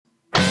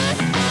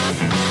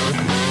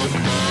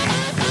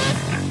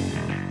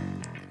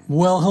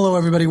Well, hello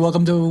everybody.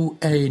 Welcome to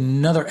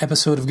another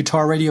episode of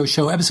Guitar Radio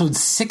Show, episode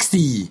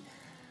 60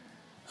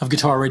 of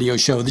Guitar Radio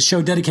Show. The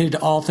show dedicated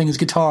to all things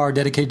guitar,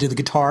 dedicated to the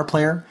guitar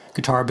player,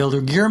 guitar builder,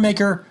 gear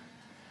maker,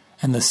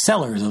 and the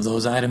sellers of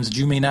those items that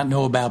you may not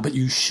know about, but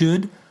you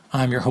should.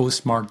 I'm your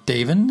host, Mark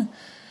Davin.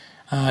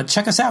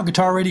 Check us out,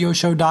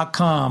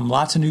 guitarradioshow.com.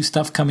 Lots of new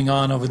stuff coming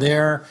on over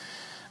there.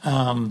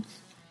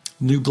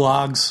 New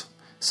blogs,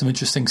 some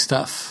interesting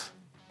stuff.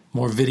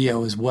 More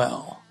video as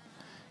well.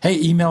 Hey,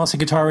 email us at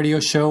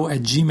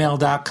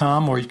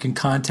guitarradioshow@gmail.com, or you can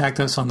contact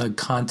us on the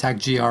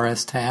Contact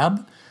GRS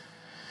tab.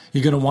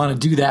 You're going to want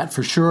to do that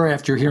for sure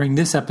after hearing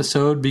this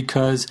episode,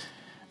 because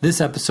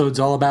this episode's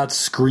all about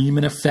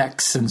Screamin'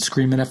 Effects and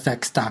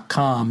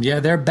ScreaminEffects.com.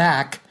 Yeah, they're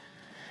back,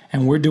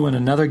 and we're doing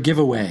another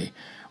giveaway.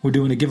 We're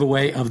doing a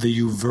giveaway of the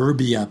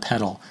Uverbia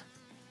pedal.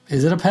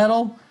 Is it a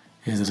pedal?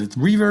 Is it a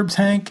reverb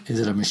tank?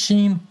 Is it a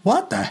machine?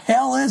 What the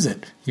hell is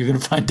it? You're going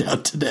to find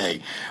out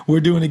today.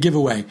 We're doing a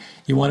giveaway.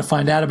 You want to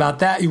find out about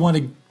that? You want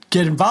to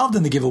get involved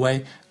in the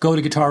giveaway? Go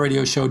to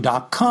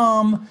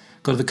guitarradioshow.com,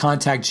 go to the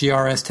Contact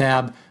GRS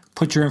tab,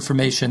 put your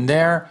information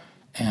there,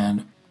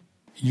 and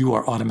you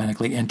are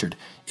automatically entered.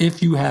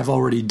 If you have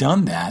already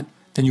done that,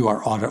 then you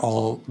are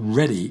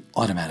already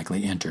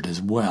automatically entered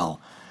as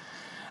well.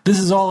 This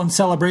is all in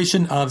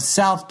celebration of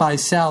South by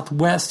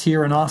Southwest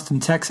here in Austin,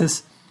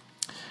 Texas.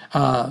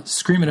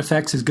 Screamin'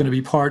 Effects is going to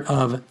be part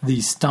of the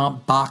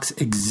Stomp Box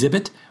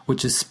exhibit,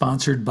 which is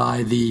sponsored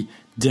by the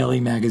Daily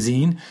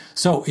Magazine.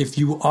 So if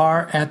you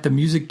are at the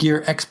Music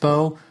Gear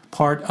Expo,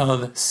 part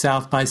of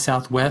South by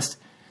Southwest,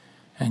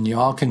 and you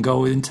all can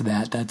go into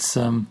that, that's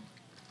all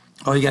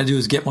you got to do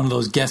is get one of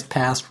those guest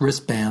pass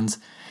wristbands,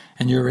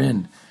 and you're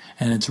in.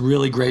 And it's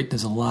really great.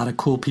 There's a lot of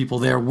cool people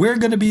there. We're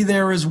going to be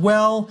there as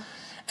well,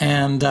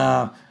 and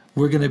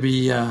we're going to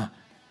be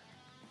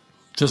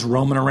just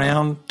roaming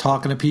around,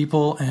 talking to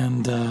people,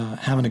 and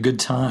having a good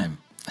time.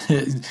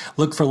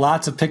 Look for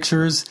lots of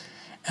pictures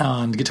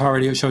on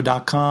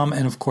guitarradioshow.com,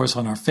 and of course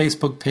on our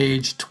Facebook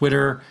page,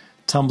 Twitter,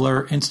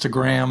 Tumblr,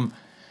 Instagram,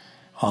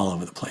 all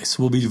over the place.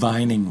 We'll be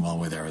vining while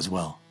we're there as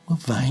well. We're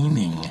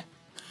vining.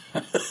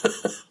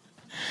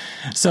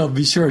 So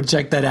be sure to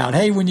check that out.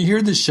 Hey, when you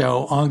hear the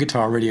show on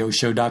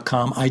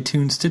guitarradioshow.com,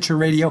 iTunes, Stitcher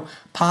Radio,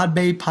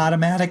 Podbay,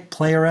 Podomatic,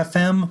 Player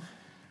FM,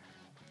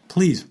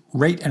 please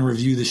rate and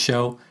review the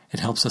show. It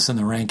helps us in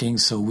the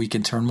rankings so we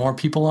can turn more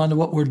people on to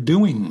what we're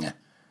doing.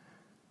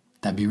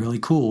 That'd be really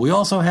cool. We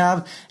also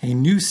have a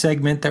new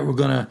segment that we're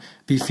going to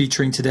be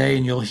featuring today,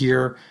 and you'll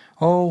hear,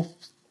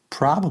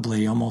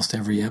 probably almost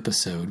every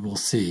episode. We'll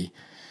see.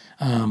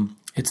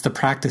 It's the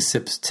practice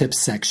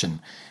tips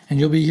section. And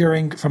you'll be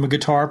hearing from a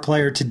guitar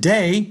player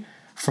today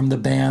from the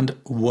band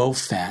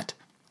Wofat.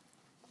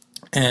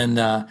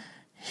 And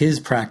his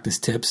practice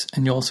tips,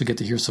 and you'll also get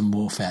to hear some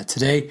Wofat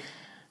today,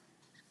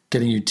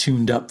 getting you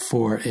tuned up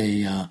for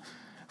a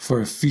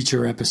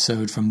feature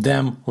episode from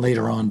them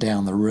later on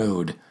down the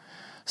road.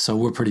 So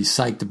we're pretty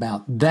psyched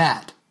about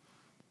that.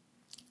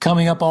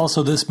 Coming up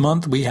also this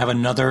month, we have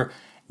another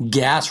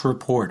gas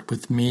report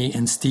with me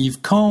and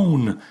Steve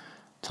Cohn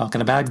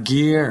talking about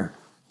gear.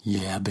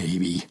 Yeah,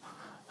 baby.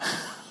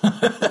 In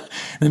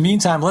the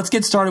meantime, let's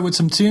get started with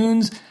some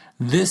tunes.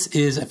 This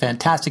is a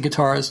fantastic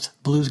guitarist,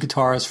 blues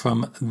guitarist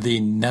from the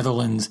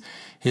Netherlands.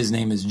 His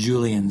name is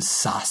Julian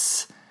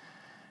Sas.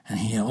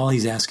 And all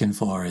he's asking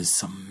for is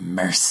some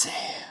mercy.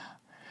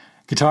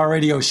 Guitar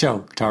Radio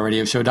Show,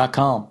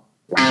 guitarradioshow.com.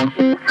 You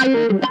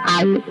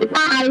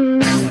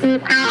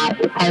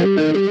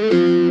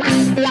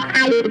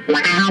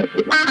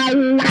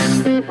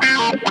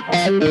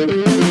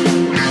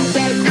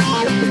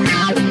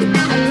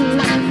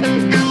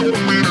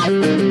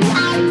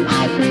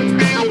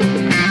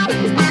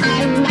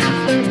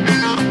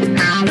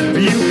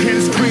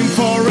can scream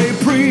for a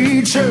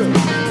preacher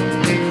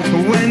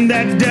when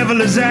that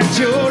devil is at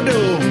your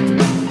door.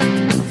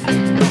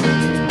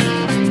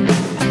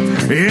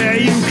 Yeah,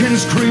 you can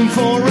scream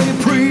for a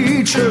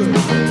preacher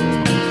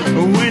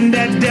when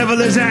that devil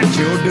is at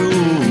your door.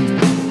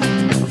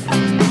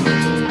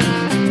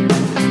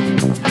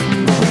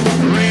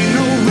 There ain't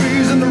no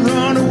reason to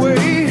run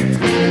away.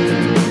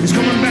 He's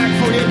coming back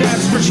for you,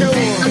 that's for sure.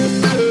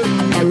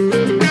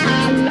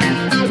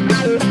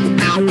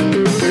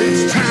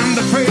 It's time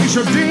to face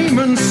your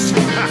demons,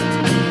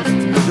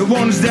 the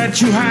ones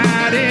that you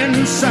hide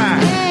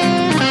inside.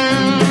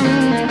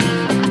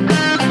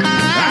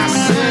 I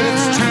said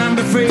it's time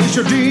to face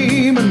your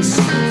demons,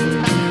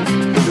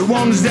 the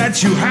ones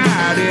that you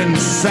hide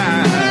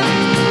inside.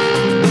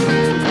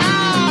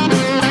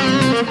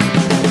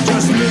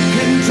 Just look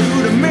into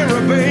the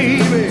mirror,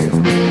 baby.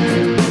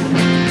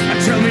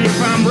 Tell me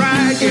if I'm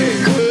right,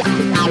 yeah.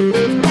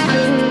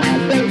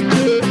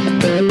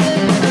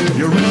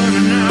 You're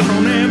running out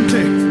on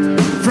empty,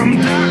 from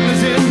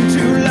darkness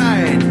into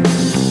light.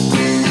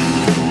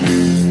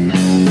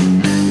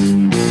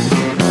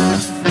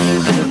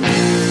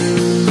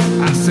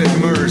 I said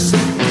mercy.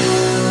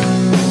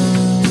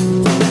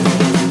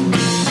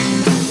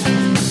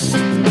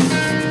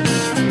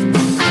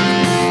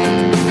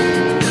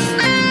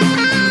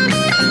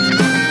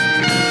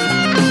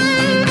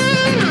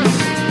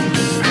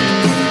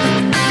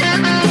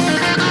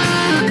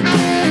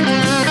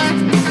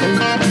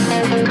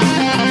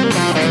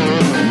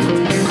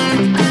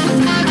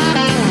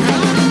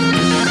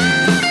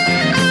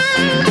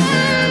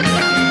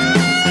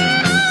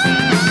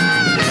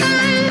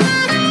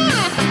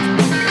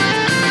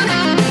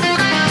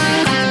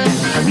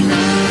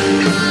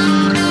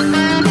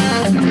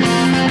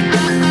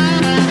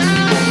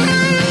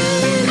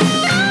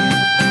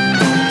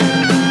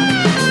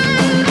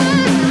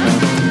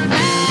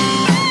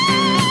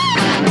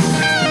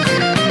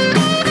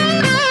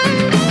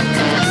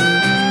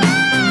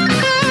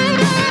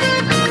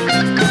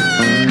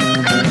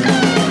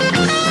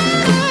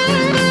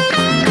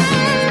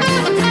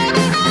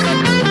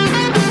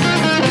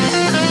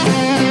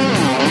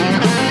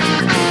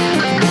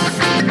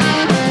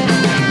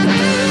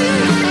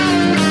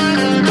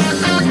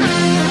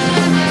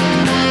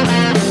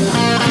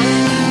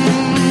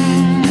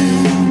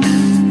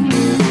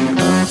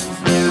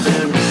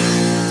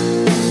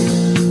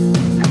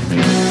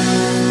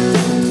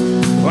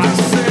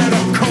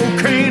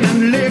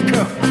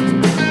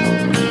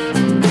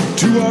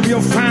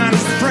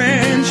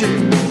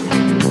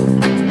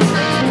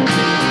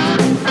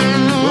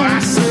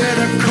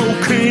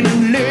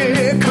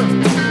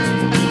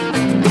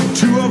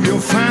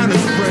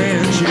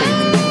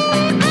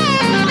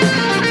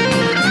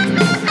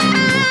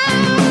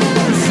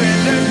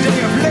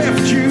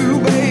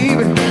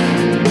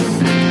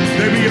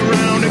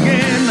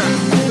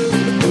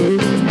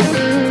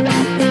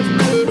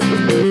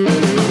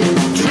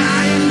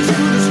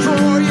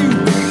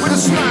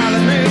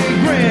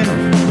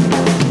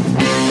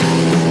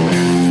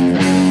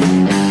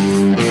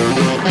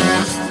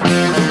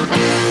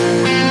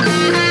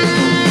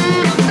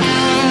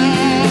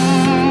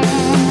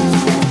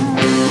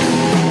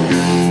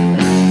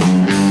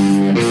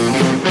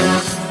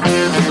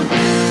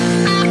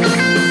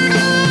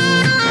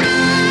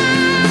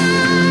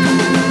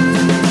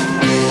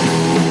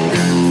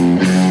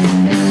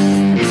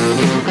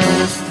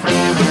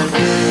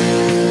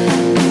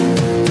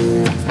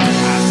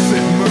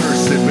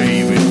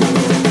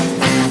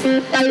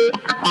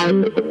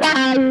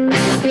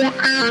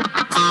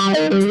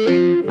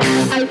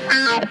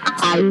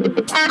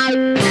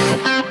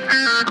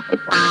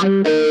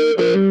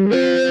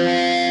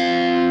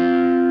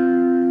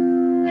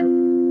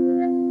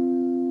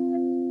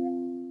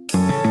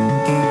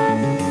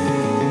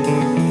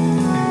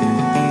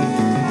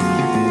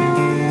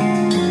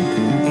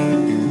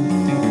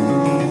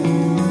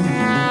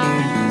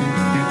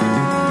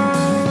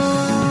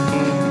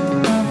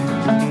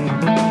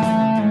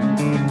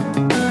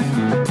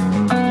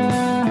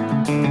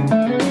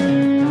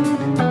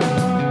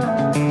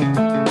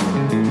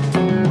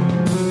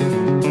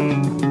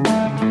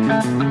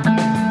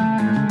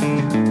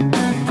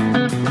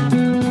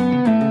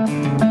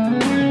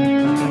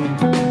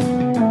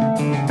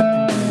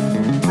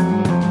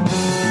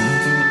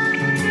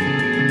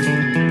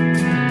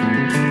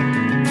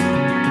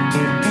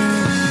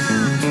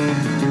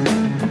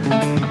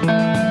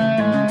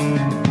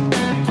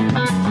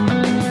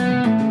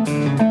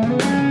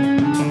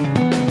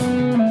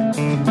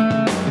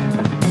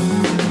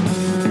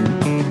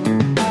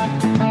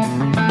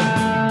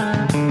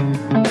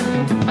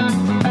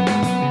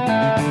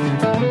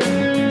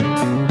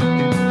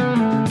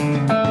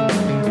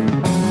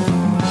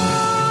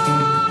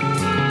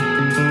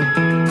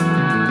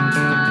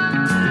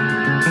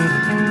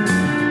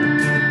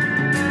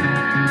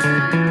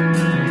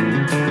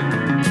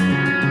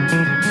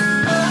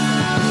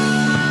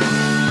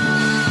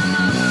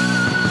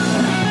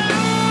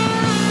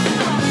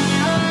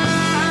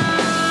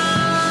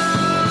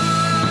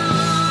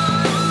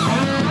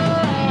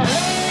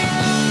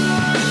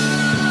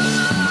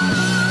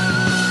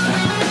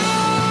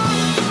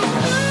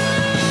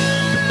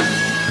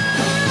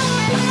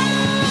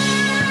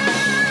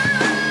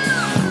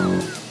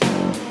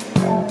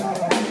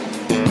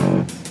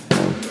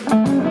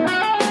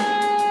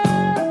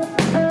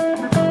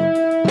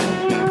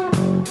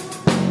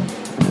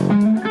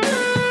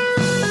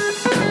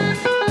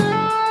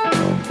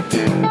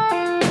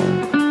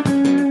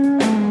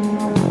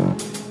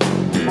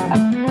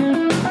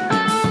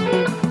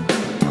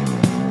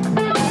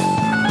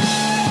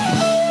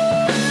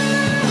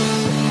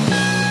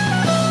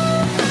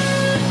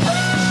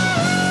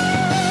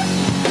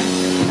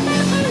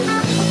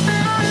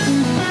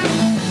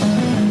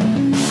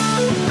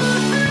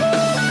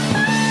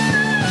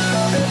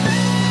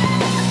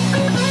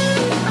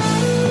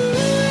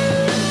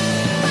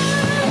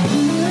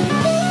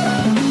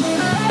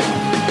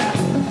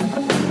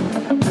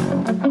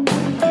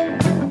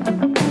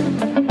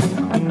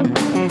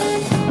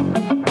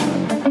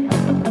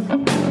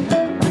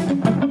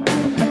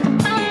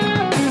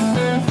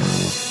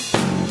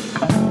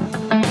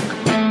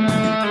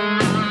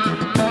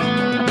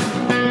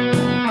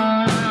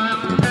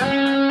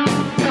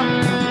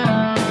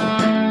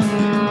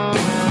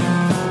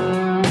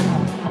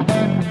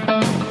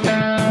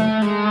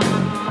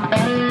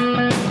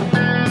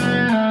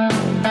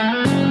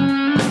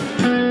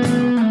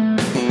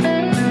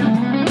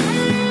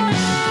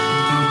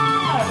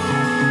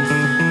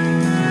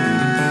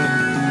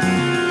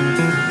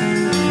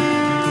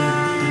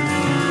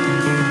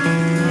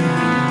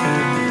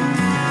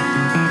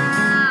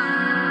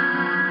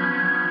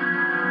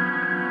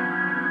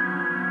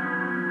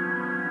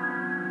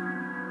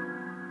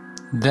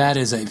 That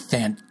is a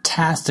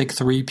fantastic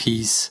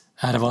three-piece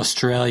out of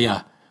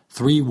Australia.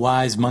 Three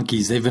Wise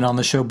Monkeys. They've been on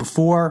the show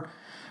before.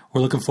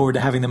 We're looking forward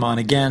to having them on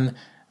again.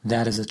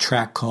 That is a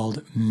track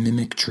called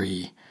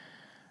Mimicry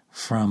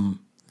from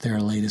their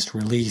latest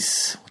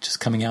release, which is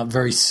coming out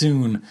very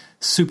soon.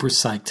 Super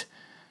psyched.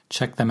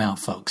 Check them out,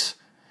 folks.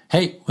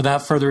 Hey,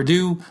 without further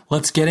ado,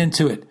 let's get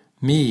into it.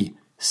 Me,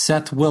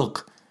 Seth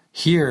Wilk,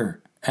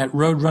 here at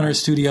Roadrunner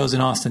Studios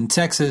in Austin,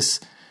 Texas,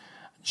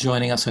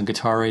 joining us on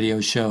Guitar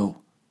Radio Show.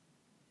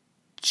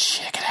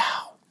 Check it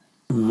out.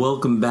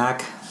 Welcome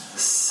back,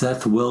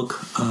 Seth Wilk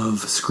of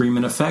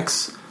Screamin'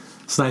 Effects.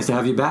 It's nice to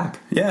have you back.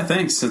 Yeah,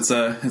 thanks. It's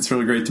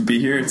really great to be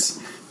here.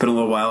 It's been a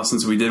little while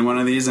since we did one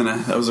of these, and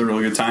that was a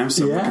really good time.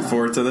 So looking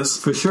forward to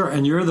this for sure.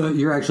 And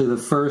you're actually the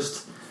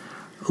first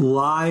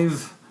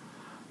live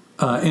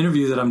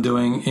interview that I'm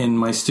doing in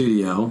my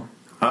studio.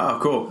 Oh,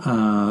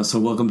 cool. So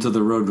welcome to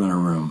the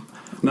Roadrunner Room.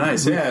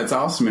 Nice. Yeah, it's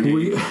awesome in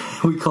here.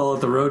 We call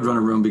it the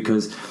Roadrunner Room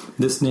because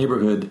this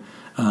neighborhood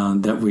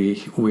that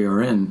we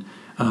are in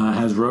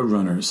has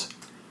Roadrunners.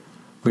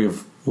 We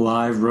have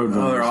live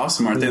Roadrunners. Oh, they're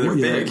awesome, aren't they? They're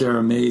big. They're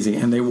amazing.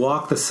 And they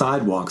walk the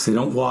sidewalks. They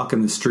don't walk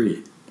in the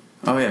street.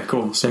 Oh, yeah,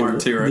 cool. Smart,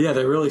 too, right? Yeah,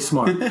 they're really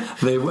smart.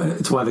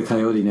 It's why the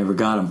coyote never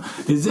got them.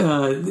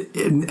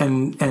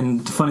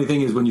 And the funny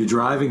thing is, when you're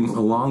driving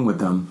along with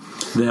them,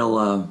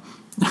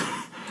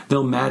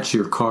 they'll match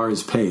your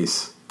car's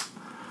pace.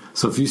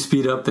 So if you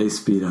speed up, they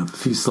speed up.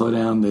 If you slow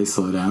down, they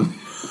slow down.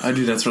 I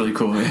do. That's really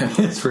cool. Yeah,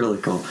 it's really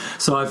cool.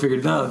 So I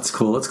figured, no, it's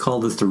cool. Let's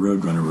call this the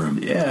Roadrunner Room.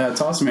 Yeah,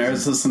 it's awesome. I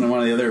was listening to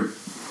one of the other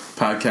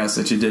podcasts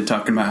that you did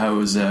talking about how it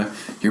was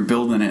you're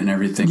building it and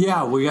everything.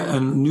 Yeah, we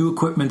got new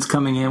equipment's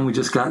coming in. We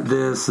just got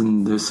this,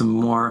 and there's some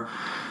more.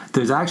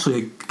 There's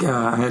actually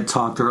I had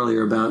talked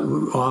earlier about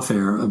off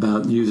air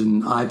about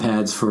using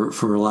iPads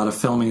for a lot of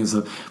filming and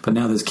stuff, but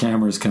now there's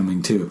cameras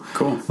coming too.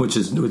 Cool, which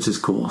is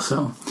cool.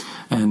 So,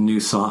 and new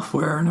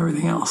software and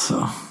everything else.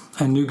 So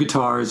and new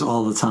guitars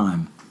all the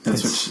time.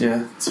 That's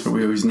what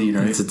we always need,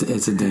 right?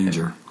 It's a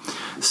danger.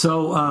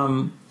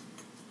 So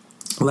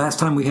last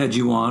time we had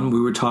you on, we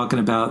were talking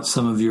about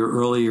some of your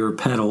earlier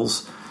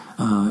pedals,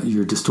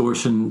 your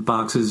distortion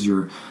boxes,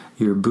 your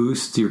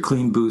boost, your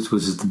clean boost,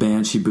 which is the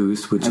Banshee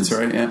boost, which is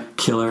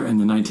killer, and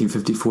the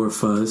 1954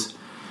 fuzz.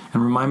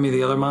 And remind me of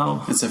the other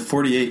model? It's a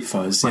 48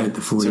 fuzz. Right, the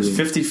 48. So it's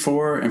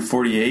 54 and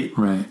 48.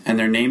 Right. And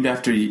they're named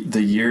after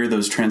the year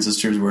those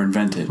transistors were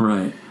invented.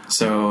 Right.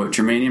 So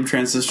germanium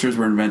transistors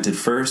were invented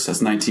first.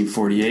 That's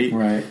 1948.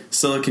 Right.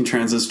 Silicon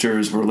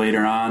transistors were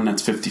later on.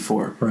 That's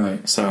 54.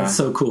 Right. So that's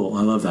so cool.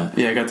 I love that.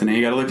 Yeah, I got the name.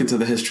 You got to look into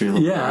the history a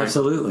little bit. Yeah, right?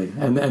 Absolutely.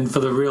 And for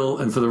the real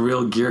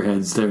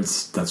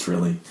gearheads, that's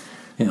really,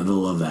 they'll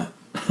love that.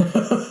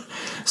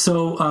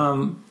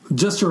 So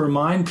just to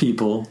remind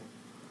people,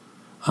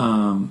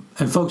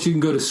 and folks, you can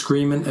go to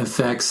Screamin'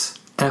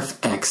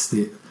 FX,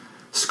 the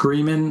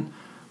Screamin',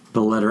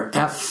 the letter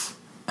F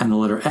and the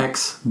letter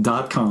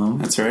X.com.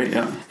 That's right,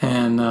 yeah.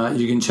 And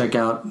you can check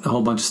out a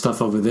whole bunch of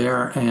stuff over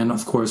there, and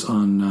of course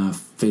on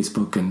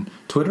Facebook and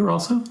Twitter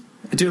also.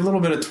 I do a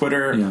little bit of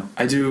Twitter. Yeah.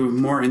 I do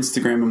more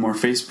Instagram and more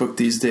Facebook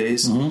these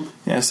days.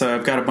 Mm-hmm. Yeah, so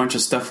I've got a bunch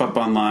of stuff up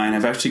online.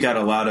 I've actually got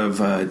a lot of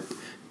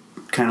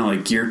kind of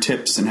like gear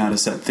tips and how to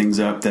set things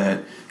up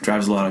that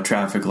drives a lot of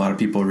traffic. A lot of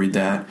people read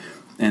that.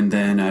 And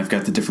then I've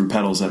got the different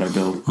pedals that I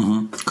build.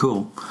 Mm-hmm.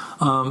 Cool.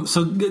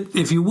 So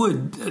if you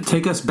would,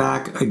 take us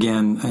back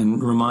again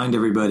and remind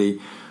everybody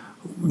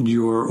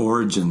your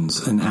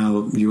origins and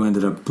how you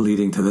ended up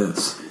leading to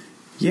this.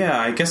 Yeah,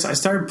 I guess I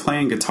started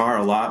playing guitar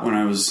a lot when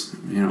I was,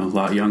 a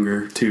lot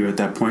younger, too, at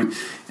that point.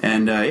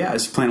 And, I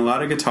was playing a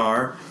lot of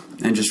guitar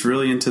and just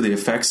really into the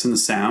effects and the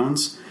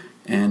sounds.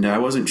 And I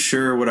wasn't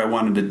sure what I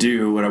wanted to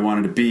do, what I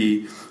wanted to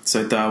be.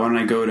 So I thought, why don't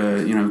I go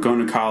to,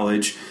 going to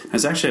college. I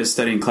was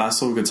studying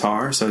classical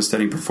guitar, so I was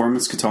studying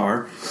performance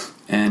guitar,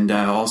 and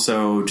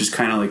also just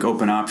kind of like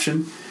open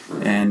option.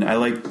 And I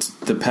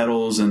liked the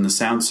pedals and the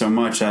sound so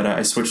much that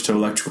I switched to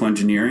electrical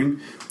engineering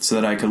so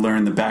that I could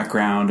learn the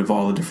background of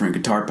all the different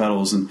guitar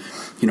pedals and,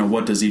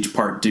 what does each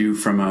part do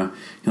from a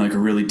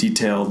really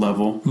detailed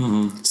level.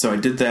 Mm-hmm. So I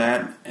did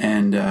that,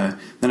 and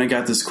then I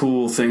got this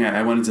cool thing.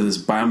 I went into this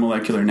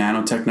biomolecular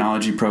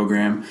nanotechnology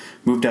program,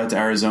 moved out to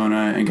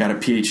Arizona, and got a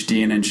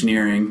PhD in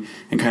engineering,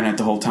 and kind of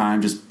the whole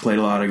time just played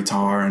a lot of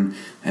guitar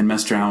and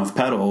messed around with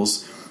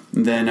pedals.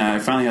 And then I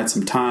finally had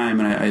some time,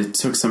 and I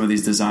took some of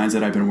these designs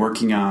that I've been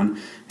working on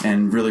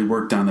and really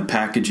worked on the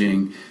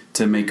packaging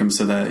to make them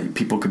so that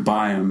people could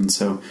buy them. And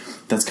so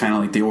that's kind of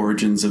like the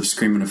origins of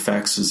Screamin'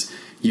 FX, is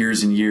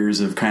years and years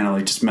of kind of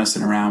like just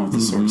messing around with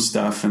this sort of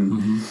stuff.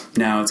 And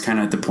now it's kind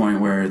of at the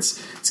point where it's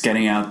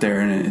getting out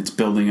there and it's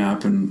building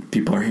up and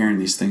people are hearing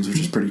these things, which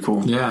is pretty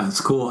cool. Yeah, it's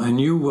cool.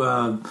 And you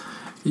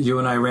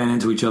and I ran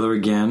into each other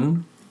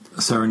again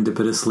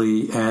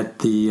serendipitously at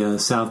the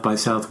South by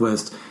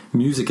Southwest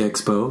Music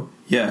Expo.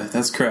 Yeah,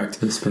 that's correct.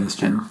 This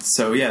past year. And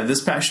so,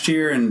 this past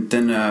year, and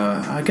then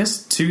I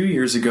guess 2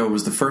 years ago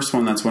was the first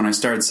one. That's when I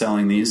started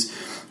selling these.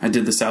 I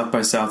did the South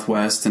by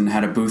Southwest and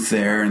had a booth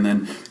there, and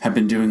then have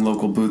been doing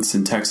local booths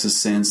in Texas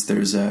since.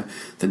 There's the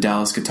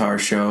Dallas Guitar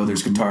Show,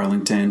 there's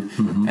Guitarlington,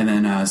 and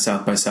then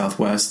South by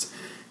Southwest.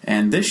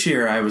 And this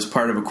year I was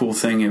part of a cool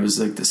thing. It was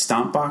like the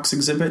Stomp Box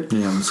exhibit.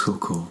 Yeah, it was so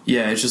cool.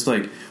 Yeah, it's just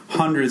like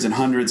hundreds and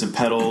hundreds of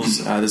pedals.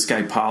 This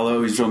guy,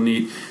 Paulo, he's real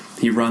neat.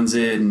 He runs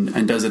it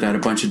and does it at a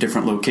bunch of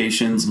different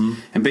locations.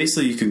 And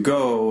basically you can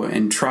go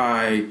and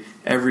try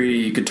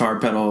every guitar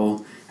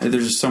pedal.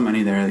 There's just so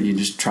many there that you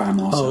just try them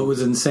all. Oh, it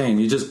was insane.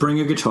 You just bring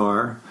a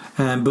guitar,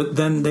 but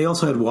then they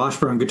also had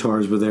Washburn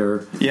guitars were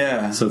there.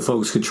 Yeah. So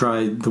folks could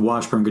try the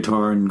Washburn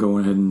guitar and go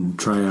ahead and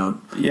try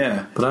out.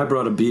 Yeah. But I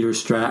brought a beater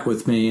Strat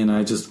with me, and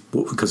I just,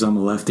 because I'm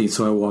a lefty,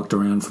 so I walked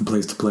around from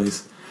place to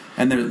place.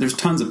 And there's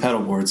tons of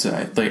pedal boards.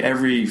 Like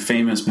every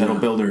famous pedal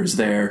builder is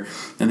there.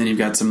 And then you've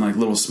got some like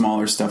little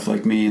smaller stuff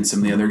like me and some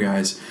of the other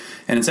guys.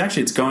 And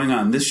it's going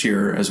on this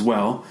year as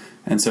well.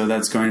 And so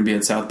that's going to be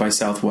at South by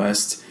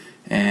Southwest.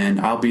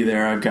 And I'll be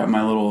there. I've got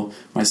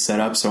my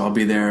setup, so I'll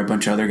be there. A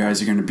bunch of other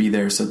guys are going to be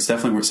there. So it's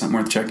definitely something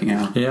worth checking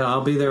out. Yeah,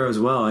 I'll be there as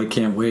well. I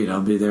can't wait.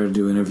 I'll be there to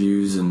do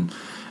interviews and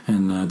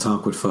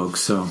talk with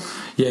folks. So,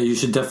 yeah, you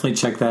should definitely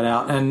check that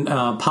out. And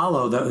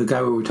Paulo, the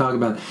guy we were talking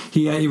about,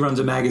 he runs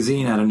a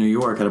magazine out of New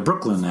York, out of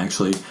Brooklyn,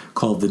 actually,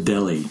 called The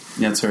Deli.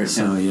 Yeah, that's right.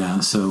 So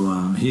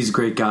he's a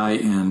great guy,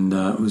 and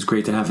it was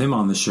great to have him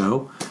on the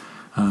show.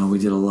 We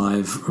did a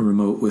live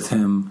remote with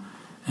him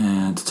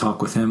and to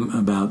talk with him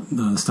about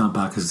the Stomp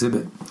Box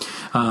exhibit.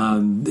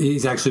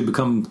 He's actually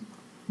become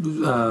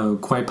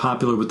quite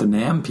popular with the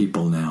NAMM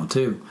people now,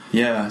 too.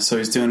 Yeah, so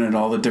he's doing it at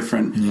all the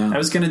different... Yeah. I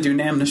was going to do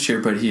NAMM this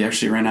year, but he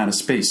actually ran out of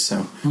space,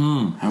 so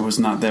I was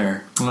not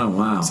there. Oh,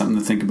 wow. Something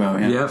to think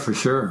about, yeah. Yeah, for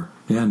sure.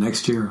 Yeah,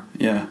 next year.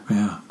 Yeah.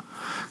 Yeah.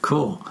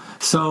 Cool.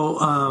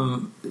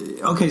 So,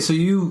 okay, so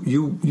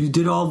you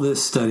did all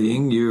this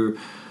studying. You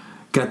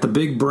got the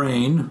big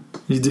brain.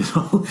 You did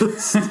all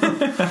this. I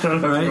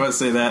don't know if you want to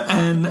say that.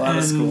 And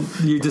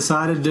you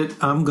decided that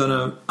I'm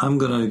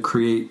gonna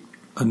create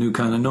a new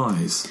kind of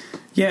noise.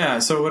 Yeah,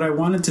 so what I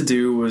wanted to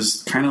do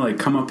was kind of like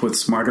come up with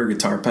smarter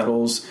guitar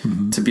pedals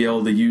to be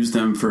able to use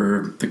them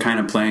for the kind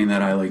of playing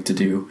that I like to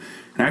do.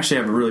 And I actually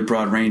have a really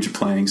broad range of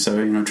playing,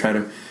 so try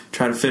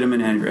to fit them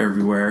in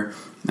everywhere.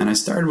 And I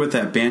started with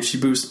that Banshee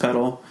Boost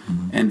pedal,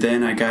 and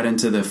then I got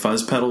into the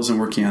fuzz pedals and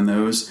working on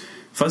those.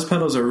 Fuzz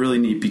pedals are really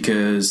neat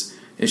because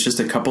it's just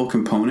a couple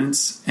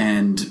components,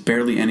 and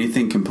barely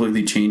anything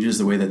completely changes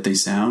the way that they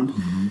sound.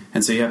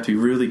 And so you have to be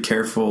really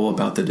careful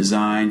about the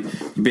design.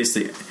 You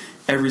basically,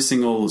 every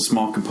single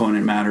small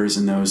component matters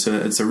in those, so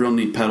it's a real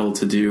neat pedal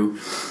to do.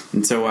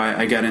 And so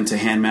I got into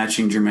hand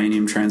matching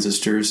germanium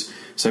transistors.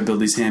 So I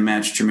built these hand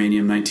matched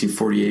germanium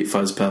 1948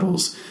 fuzz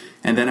pedals.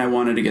 And then I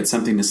wanted to get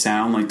something to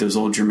sound like those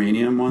old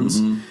germanium ones.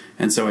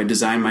 And so I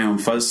designed my own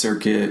fuzz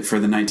circuit for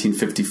the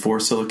 1954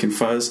 Silicon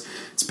Fuzz.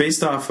 It's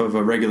based off of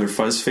a regular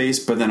fuzz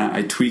face, but then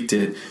I tweaked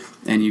it,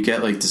 and you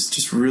get like this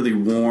just really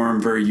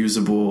warm, very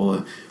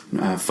usable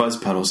fuzz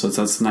pedal. So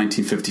that's the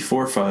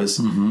 1954 Fuzz.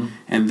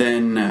 And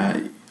then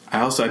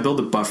I build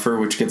a buffer,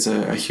 which gets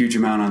a huge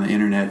amount on the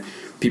internet.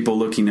 People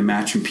looking to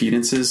match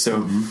impedances.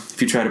 So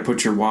if you try to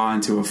put your wah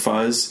into a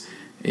fuzz,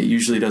 it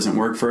usually doesn't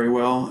work very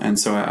well. And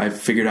so I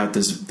figured out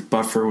this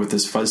buffer with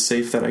this fuzz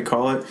safe that I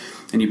call it,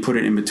 and you put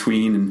it in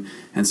between.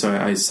 And so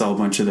I sell a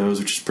bunch of those,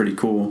 which is pretty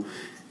cool.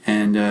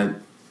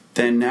 And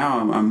then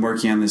now I'm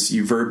working on this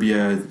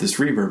Euverbia, this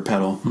reverb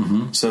pedal.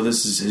 So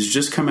this has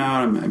just come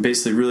out. I'm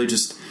basically really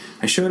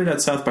I showed it at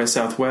South by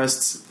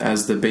Southwest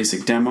as the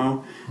basic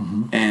demo.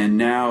 And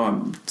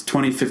now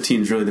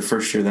 2015 is really the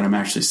first year that I'm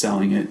actually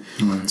selling it.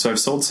 So I've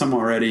sold some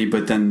already,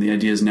 but then the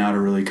idea is now to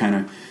really kind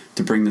of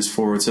to bring this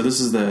forward. So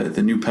this is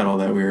the new pedal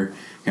that we're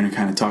going to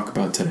kind of talk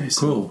about today.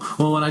 So. Cool.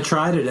 Well, when I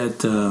tried it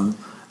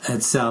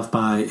at South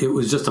by, it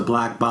was just a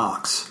black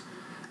box,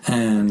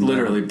 and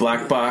literally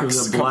black box. It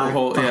was a black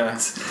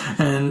box.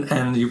 Yeah.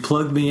 And you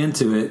plugged me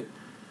into it,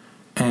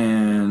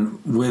 and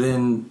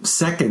within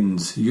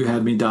seconds, you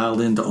had me dialed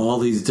into all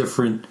these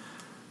different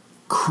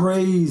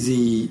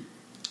crazy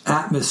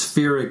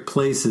atmospheric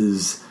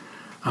places.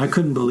 I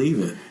couldn't believe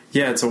it.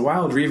 Yeah, it's a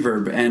wild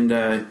reverb,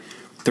 and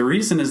the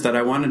reason is that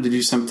I wanted to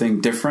do something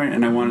different,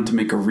 and I wanted to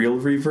make a real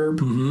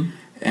reverb.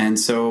 And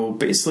so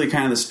basically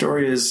kind of the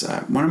story is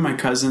one of my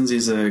cousins,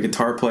 he's a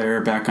guitar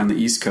player back on the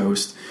East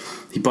Coast.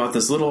 He bought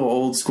this little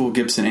old school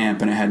Gibson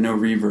amp, and it had no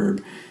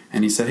reverb.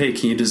 And he said, hey,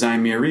 can you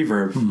design me a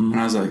reverb? And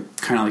I was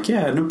like,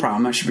 yeah, no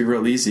problem. That should be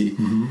real easy.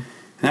 And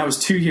that was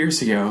 2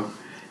 years ago.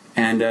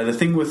 And the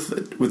thing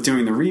with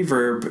doing the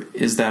reverb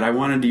is that I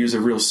wanted to use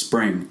a real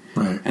spring.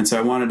 And so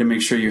I wanted to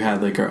make sure you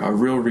had like a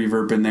real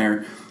reverb in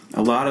there.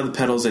 A lot of the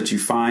pedals that you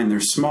find, they're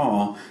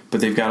small, but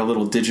they've got a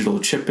little digital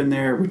chip in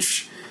there,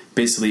 which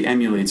basically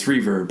emulates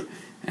reverb.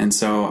 And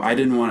so I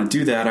didn't want to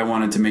do that. I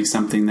wanted to make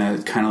something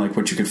that kind of like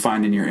what you could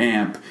find in your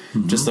amp,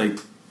 just like,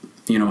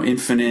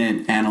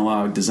 infinite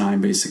analog design,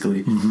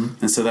 basically.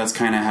 And so that's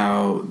kind of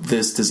how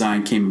this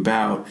design came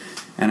about.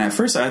 And at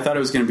first I thought it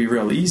was going to be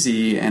real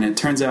easy, and it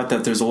turns out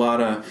that there's a lot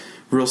of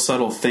real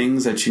subtle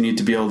things that you need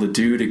to be able to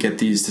do to get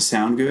these to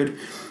sound good.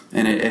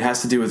 And it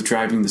has to do with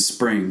driving the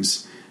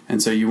springs.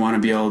 And so you want to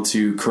be able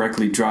to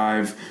correctly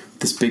drive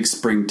this big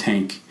spring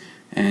tank.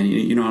 And,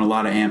 in a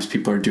lot of amps,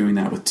 people are doing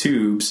that with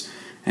tubes.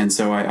 And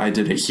so I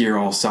did a here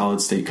all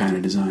solid state kind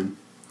of design.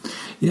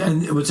 Yeah,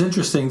 and what's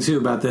interesting, too,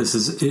 about this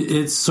is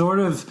it's sort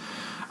of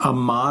a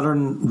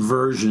modern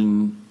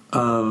version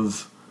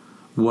of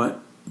what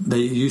they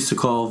used to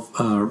call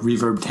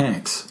reverb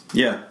tanks.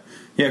 Yeah,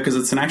 because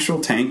it's an actual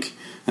tank.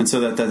 And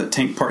so that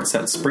tank part's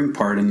that spring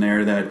part in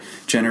there that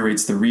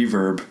generates the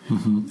reverb.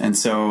 And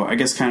so I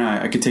guess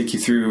I could take you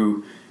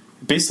through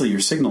basically your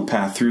signal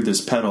path through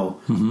this pedal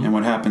and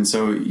what happens.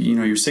 So,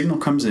 your signal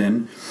comes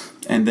in,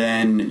 and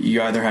then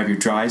you either have your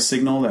dry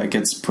signal that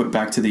gets put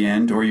back to the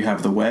end, or you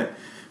have the wet,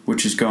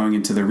 which is going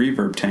into the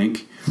reverb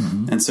tank.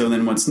 And so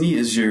then what's neat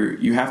is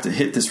you have to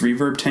hit this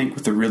reverb tank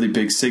with a really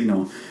big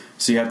signal.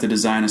 So you have to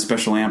design a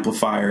special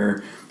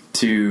amplifier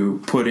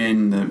to put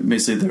in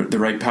basically the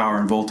right power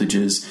and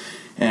voltages.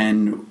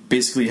 And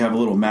basically have a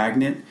little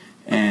magnet,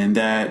 and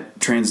that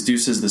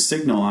transduces the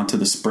signal onto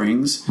the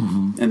springs,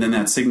 and then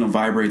that signal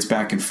vibrates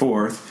back and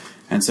forth.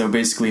 And so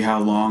basically how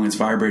long it's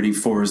vibrating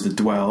for is the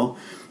dwell,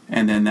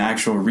 and then the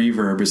actual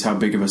reverb is how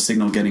big of a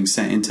signal getting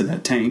sent into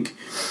that tank.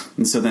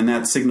 And so then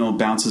that signal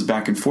bounces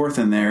back and forth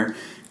in there,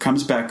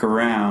 comes back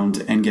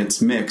around, and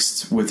gets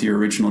mixed with your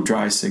original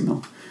dry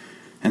signal.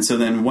 And so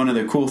then one of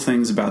the cool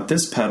things about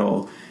this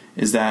pedal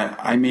is that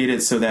I made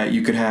it so that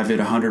you could have it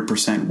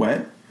 100%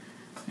 wet.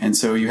 And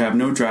so you have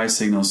no dry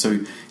signal, so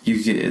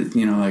you get,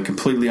 like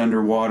completely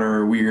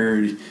underwater,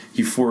 weird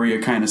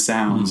euphoria kind of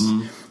sounds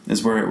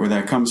is where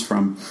that comes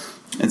from.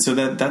 And so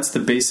that's the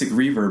basic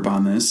reverb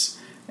on this.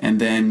 And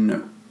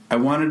then I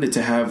wanted it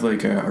to have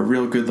like a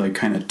real good like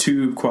kind of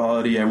tube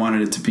quality. I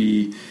wanted it to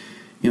be,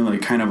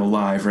 like kind of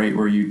alive, right?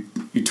 Where you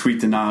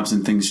tweak the knobs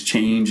and things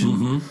change,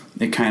 and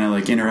it kind of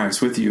like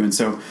interacts with you. And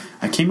so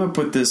I came up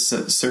with this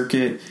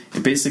circuit.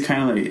 It basically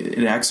kind of like,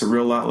 it acts a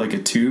real lot like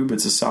a tube.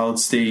 It's a solid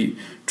state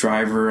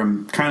driver.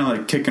 I'm kind of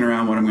like kicking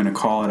around what I'm going to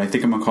call it. I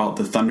think I'm going to call it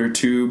the Thunder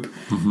Tube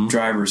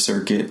driver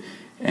circuit.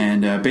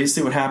 And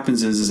basically what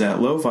happens is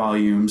at low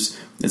volumes,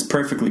 it's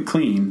perfectly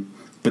clean.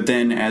 But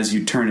then as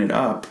you turn it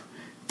up,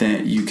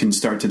 then you can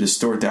start to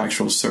distort the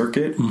actual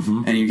circuit,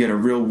 and you get a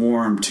real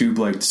warm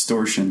tube-like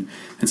distortion.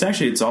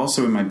 It's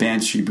also in my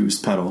Banshee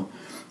Boost pedal.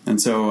 And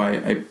so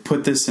I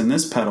put this in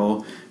this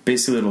pedal.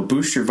 Basically, it'll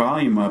boost your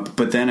volume up,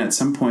 but then at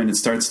some point it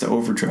starts to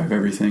overdrive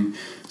everything.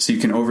 So you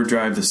can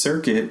overdrive the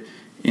circuit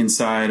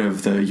inside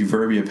of the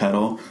Euverbia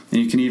pedal,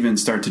 and you can even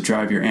start to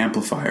drive your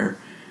amplifier.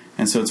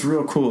 And so it's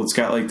real cool. It's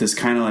got like this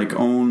kind of like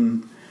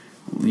own,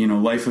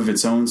 life of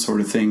its own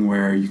sort of thing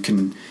where you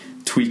can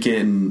tweak it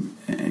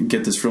and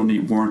get this real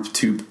neat warmth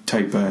tube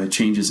type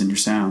changes in your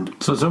sound.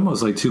 So it's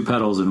almost like two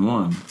pedals in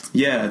one.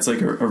 Yeah, it's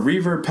like a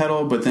reverb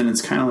pedal, but then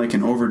it's kind of like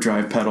an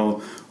overdrive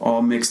pedal,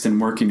 all mixed and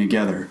working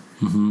together.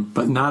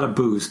 But not a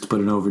boost,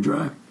 but an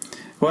overdrive.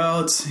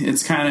 Well,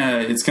 it's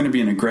going to be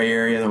in a gray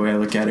area the way I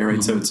look at it,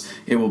 right? So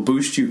it will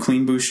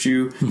clean boost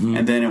you,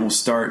 and then it will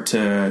start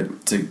to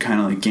kind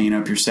of like gain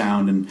up your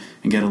sound and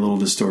get a little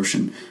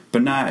distortion.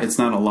 But it's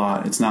not a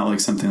lot. It's not like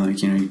something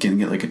like, you can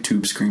get like a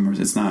tube screamer.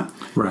 It's not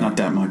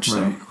that much.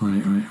 Right.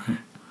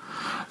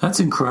 That's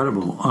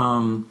incredible.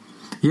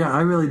 Yeah, I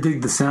really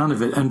dig the sound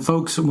of it. And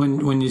folks,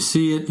 when you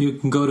see it, you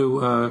can go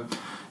to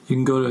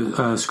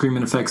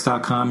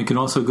screamingeffects.com. You can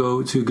also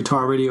go to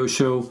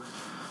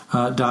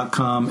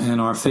guitarradioshow.com,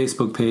 and our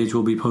Facebook page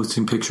will be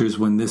posting pictures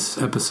when this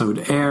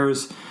episode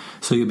airs,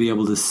 so you'll be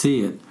able to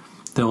see it.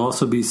 There'll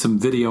also be some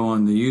video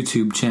on the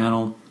YouTube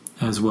channel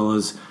as well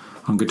as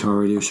on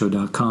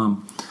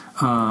guitarradioshow.com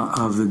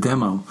of the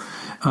demo.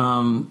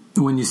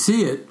 When you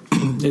see it,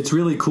 it's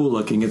really cool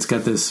looking. It's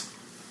got this,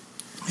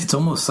 it's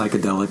almost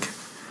psychedelic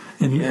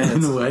in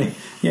a way.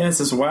 Yeah, it's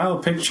this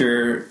wild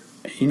picture.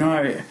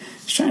 I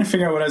was trying to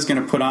figure out what I was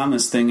going to put on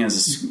this thing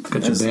as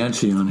got your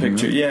Banshee on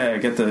picture. Here,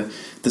 right? Yeah, I got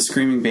the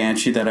Screaming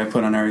Banshee that I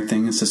put on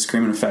everything. It's the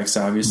Screaming Effects,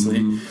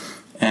 obviously.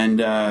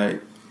 And I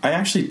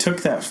actually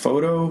took that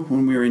photo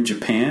when we were in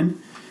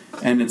Japan,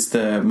 and it's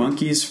the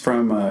monkeys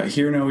from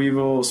Hear No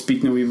Evil,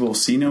 Speak No Evil,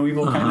 See No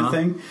Evil kind of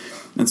thing.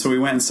 And so we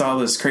went and saw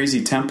this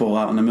crazy temple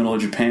out in the middle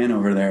of Japan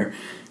over there,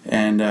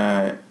 and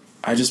I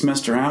just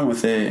messed around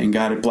with it and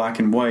got it black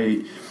and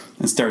white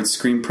and started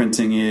screen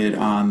printing it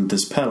on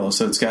this pedal.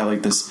 So it's got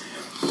like this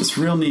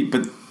real neat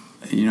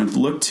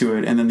look to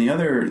it. And then the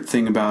other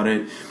thing about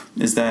it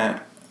is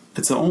that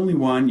it's the only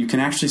one you can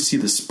actually see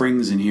the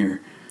springs in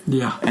here.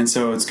 Yeah. And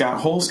so it's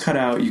got holes cut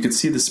out. You can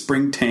see the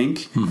spring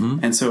tank.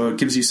 And so it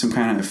gives you some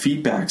kind of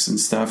feedbacks and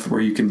stuff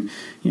where you can,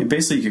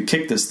 basically you could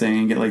kick this thing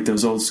and get like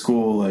those old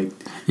school, like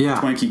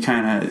twanky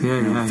kind of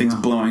things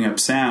blowing up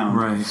sound.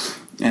 Right.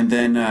 And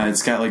then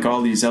it's got like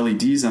all these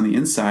LEDs on the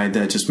inside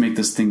that just make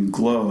this thing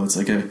glow. It's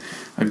like a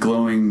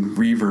glowing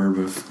reverb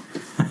of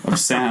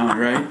sound,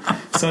 right?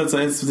 So it's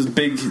this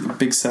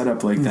big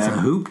setup like that. It's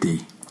a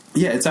hoopty.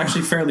 Yeah, it's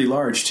actually fairly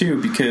large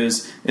too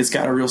because it's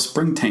got a real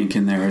spring tank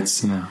in there.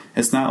 It's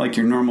not like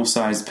your normal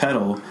sized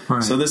pedal.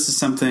 Right. So this is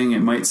something, it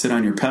might sit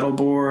on your pedal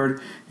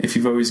board. If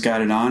you've always got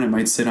it on, it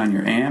might sit on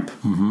your amp.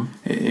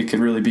 It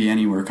could really be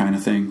anywhere kind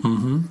of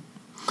thing.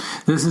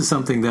 This is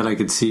something that I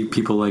could see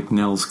people like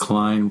Nels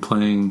Klein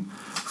playing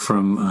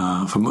from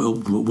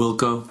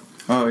Wilco.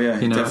 Oh yeah,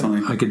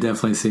 definitely. I could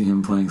definitely see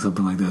him playing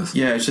something like this.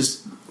 Yeah, it's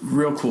just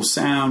real cool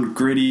sound,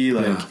 gritty,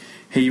 like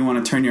hey, you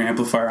want to turn your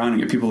amplifier on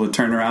and get people to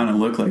turn around and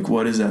look like,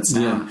 what is that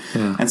sound?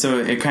 Yeah. And so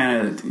it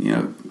kind of,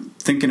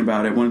 thinking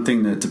about it, one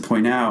thing to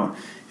point out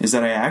is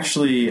that I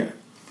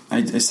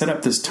set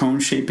up this tone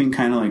shaping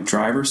kind of like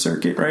driver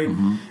circuit, right?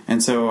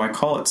 And so I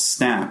call it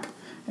snap.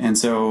 And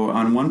so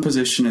on one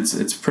position,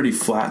 it's pretty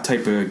flat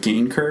type of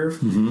gain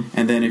curve.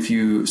 And then if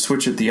you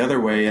switch it the other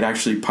way, it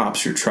actually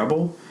pops your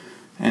treble.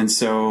 And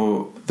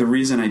so the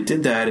reason I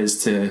did that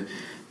is to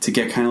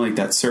get kind of like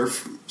that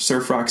surf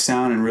rock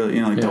sound and really,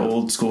 the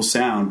old school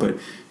sound. But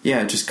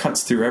yeah, it just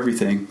cuts through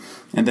everything.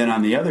 And then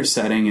on the other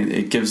setting,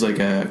 it gives like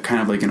a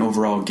kind of like an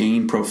overall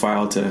gain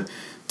profile to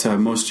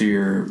most of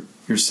your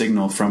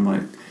signal from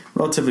like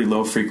relatively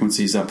low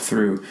frequencies up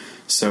through.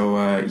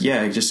 So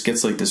it just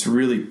gets like this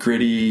really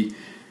gritty,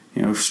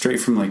 straight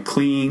from like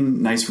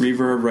clean, nice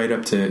reverb right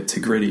up to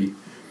gritty.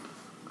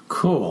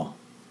 Cool.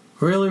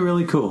 Really,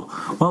 really cool.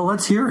 Well,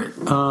 let's hear it.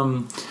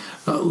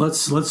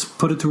 Let's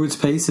put it through its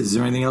paces. Is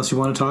there anything else you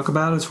want to talk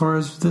about as far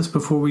as this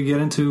before we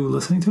get into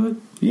listening to it?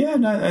 Yeah,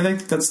 no, I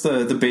think that's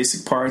the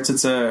basic parts.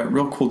 It's a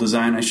real cool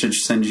design. I should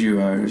send you,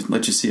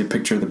 let you see a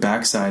picture of the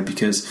backside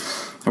because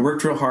I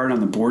worked real hard on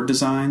the board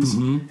designs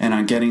and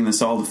on getting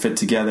this all to fit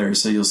together.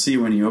 So you'll see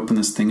when you open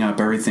this thing up,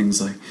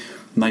 everything's like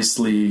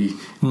nicely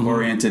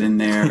oriented in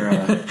there.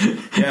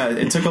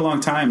 It took a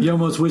long time. You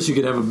almost wish you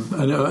could have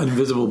an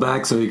invisible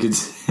back so you could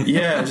see.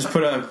 Yeah, just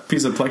put a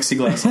piece of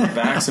plexiglass on the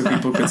back so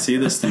people could see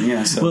this thing.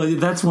 Yeah. So. Well,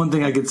 that's one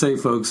thing I could say,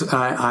 folks.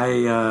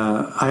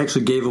 I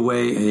actually gave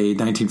away a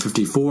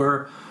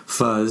 1954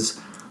 fuzz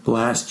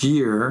last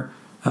year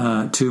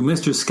to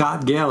Mr.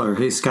 Scott Gaylor.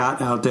 Hey,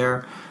 Scott out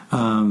there.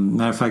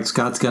 Matter of fact,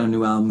 Scott's got a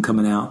new album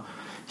coming out.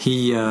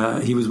 He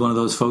was one of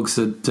those folks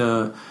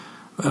that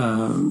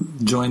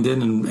joined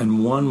in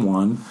and won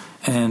one,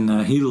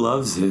 and he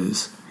loves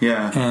his.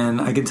 Yeah.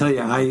 And I can tell you,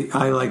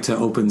 I like to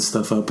open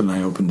stuff up, and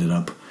I opened it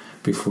up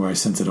before I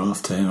sent it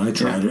off to him. I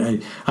tried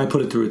it. I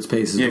put it through its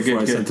paces before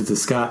I sent it to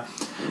Scott,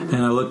 and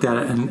I looked at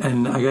it,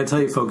 and I got to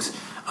tell you, folks,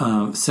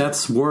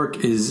 Seth's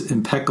work is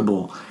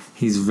impeccable.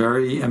 He's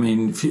very. I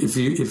mean, if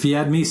he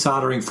had me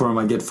soldering for him,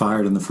 I'd get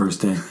fired on the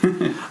first day.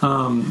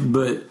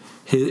 But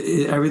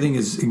everything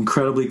is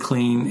incredibly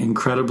clean,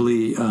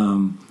 incredibly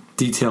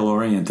detail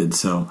oriented.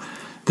 So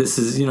this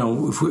is,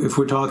 if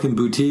we're talking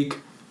boutique,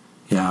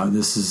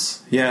 this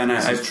is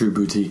true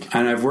boutique.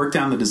 And I've worked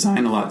on the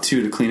design a lot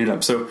too to clean it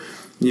up. So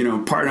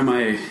part of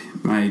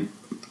my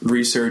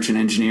research and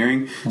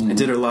engineering, I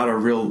did a lot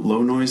of real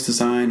low noise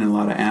design and a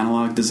lot of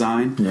analog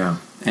design. Yeah.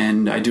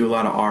 And I do a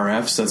lot of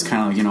RF, so that's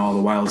kind of like, all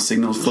the wild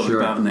signals floating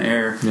about in the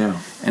air. Yeah.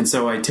 And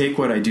so I take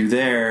what I do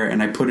there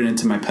and I put it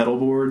into my pedal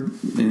board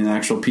in the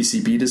actual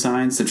PCB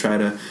designs to try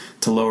to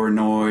lower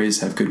noise,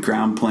 have good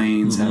ground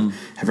planes, have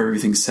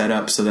everything set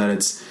up so that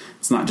it's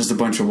not just a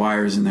bunch of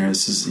wires in there.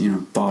 This is,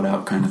 thought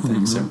out kind of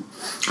thing. So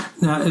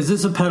now, is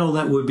this a pedal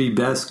that would be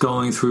best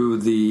going through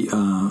the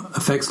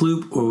effects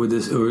loop, or would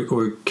this,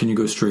 or can you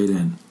go straight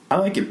in? I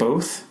like it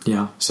both.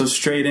 Yeah. So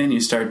straight in, you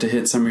start to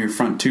hit some of your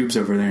front tubes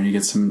over there, and you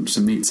get some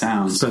neat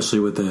sounds, especially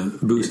with the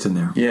boost in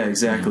there. Yeah,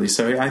 exactly. Yeah.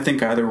 So I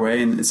think either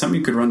way, and it's something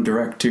you could run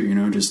direct too.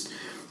 Just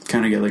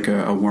kind of get like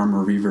a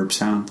warmer reverb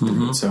sound.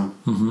 So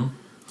a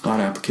lot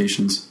of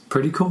applications.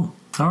 Pretty cool.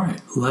 All right,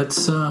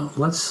 let's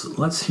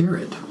hear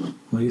it.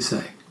 What do you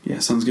say? Yeah,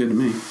 sounds good to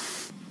me.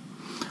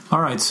 All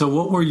right, so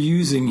what we're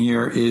using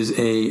here is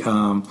a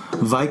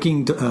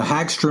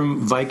Hagstrom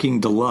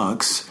Viking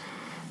Deluxe.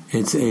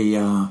 It's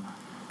a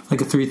like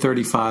a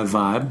 335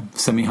 vibe,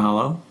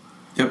 semi-hollow.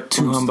 Yep.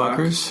 2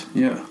 humbuckers. Stock.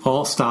 Yeah.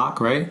 All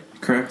stock, right?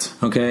 Correct.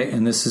 Okay,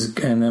 and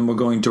then we're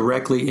going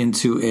directly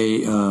into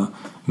a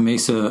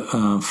Mesa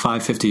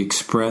 550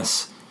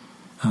 Express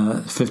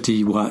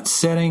 50 watt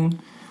setting.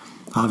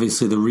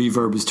 Obviously, the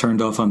reverb is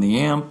turned off on the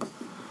amp,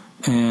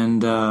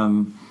 and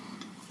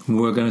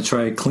we're going to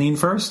try clean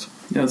first.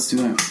 Yeah, let's do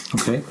that.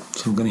 Okay,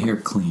 so we're going to hear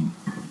clean.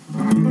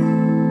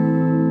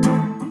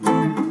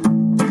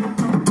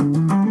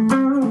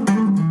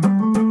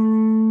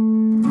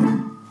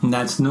 And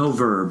that's no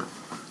verb.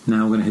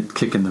 Now we're going to hit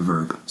kick in the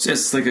verb. So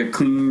it's like a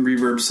clean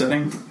reverb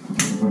setting.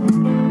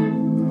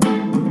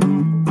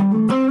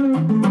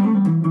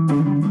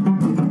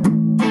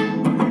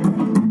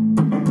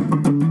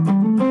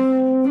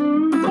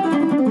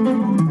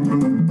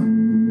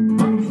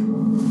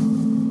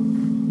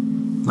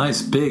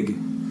 Nice, big.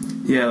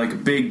 Yeah, like a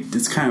big,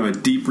 it's kind of a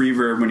deep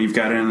reverb when you've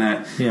got it in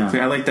that. Yeah.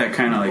 I like that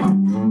kind of like.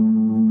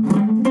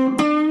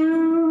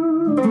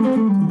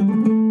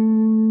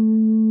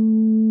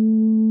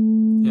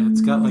 Yeah,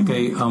 it's got like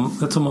a,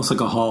 that's almost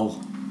like a hall.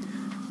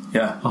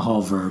 Yeah. A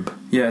hall verb.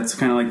 Yeah, it's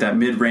kind of like that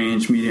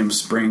mid-range, medium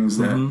springs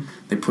that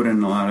they put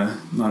in a lot of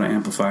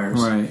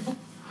amplifiers. Right.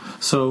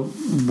 So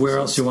where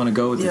else do you want to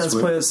go with this? Let's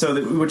play this. So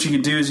what you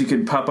could do is you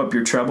could pop up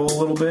your treble a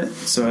little bit.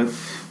 So I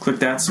click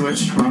that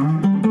switch.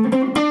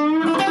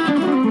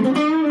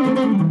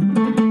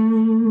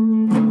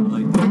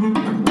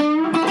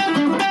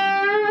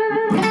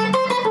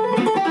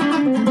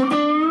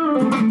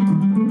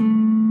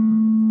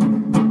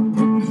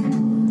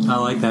 I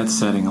like that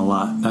setting a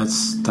lot.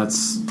 That's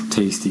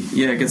tasty.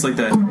 Yeah, it gets like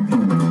that.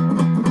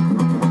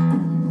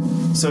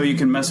 So you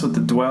can mess with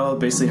the dwell,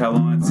 basically how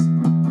long it's.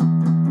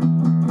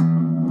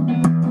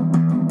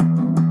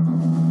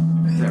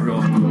 That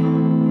real.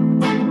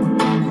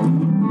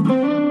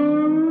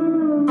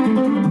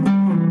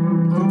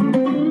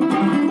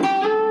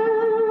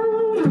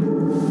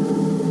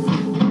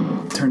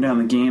 Turn down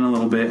the gain a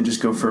little bit and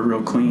just go for a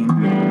real clean.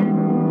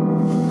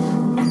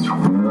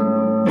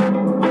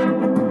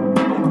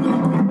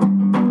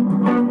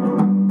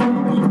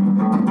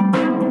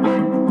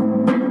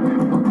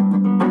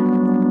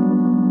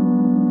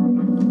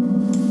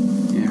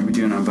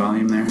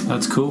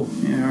 That's cool.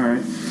 Yeah, all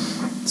right.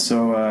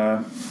 So,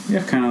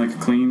 kind of like a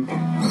clean.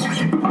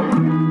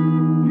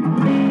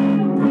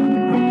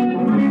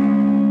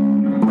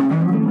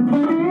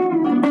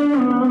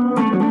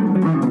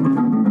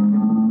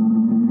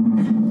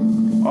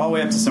 All the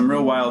way up to some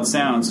real wild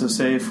sounds. So,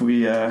 say if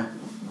we really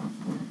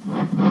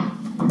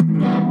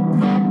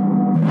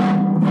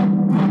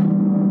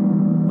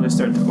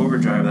start to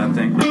overdrive that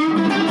thing.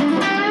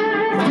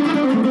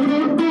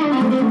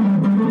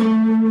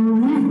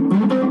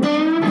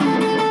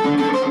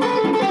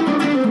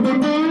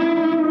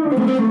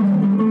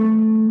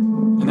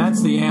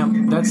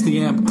 That's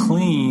the amp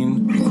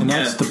clean, and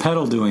that's the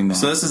pedal doing that.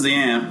 So this is the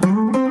amp.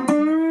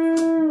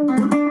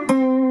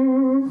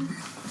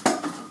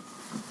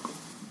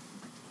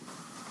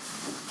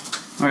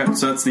 Alright,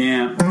 so that's the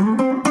amp.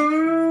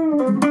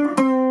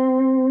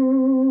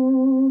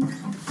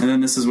 And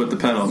then this is with the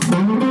pedal.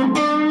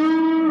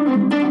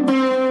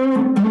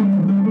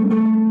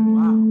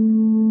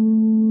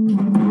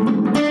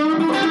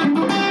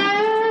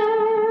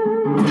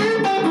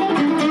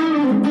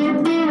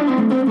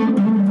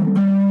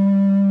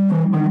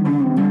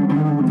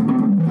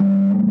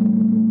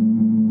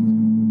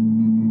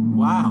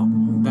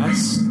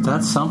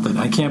 That's something.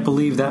 I can't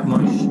believe that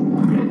much.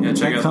 Yeah,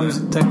 check out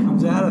that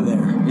comes out of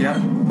there. Yeah.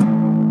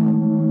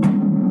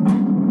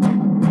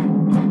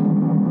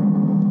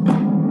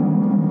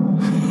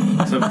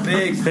 It's a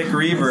big, thick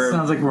reverb. It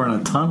sounds like we're in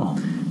a tunnel.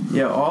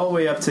 Yeah, all the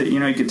way up to,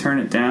 you could turn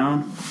it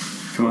down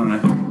if you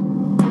want to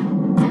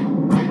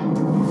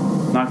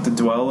knock the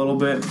dwell a little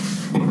bit.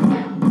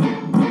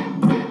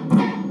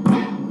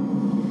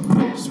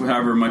 Just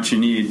however much you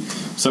need.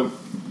 So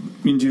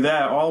you can do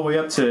that all the way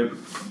up to,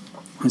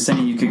 I'm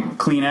saying you could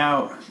clean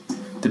out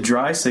the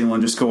dry signal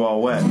and just go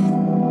all wet.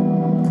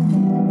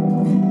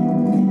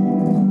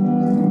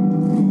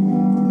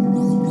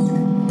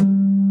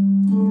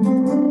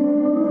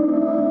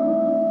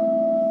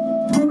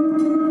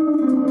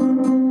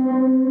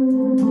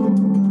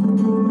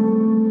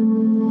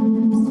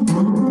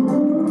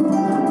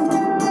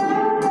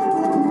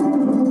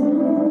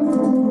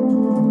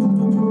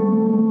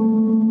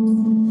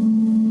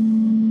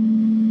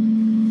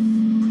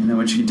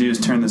 What you can do is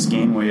turn this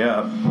gain way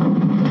up.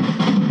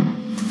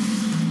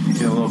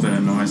 Get a little bit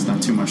of noise, not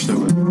too much though.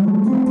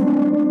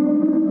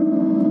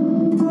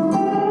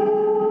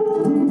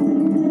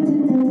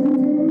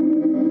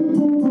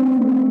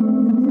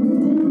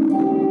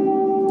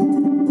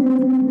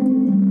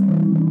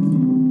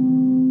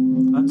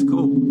 That's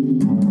cool.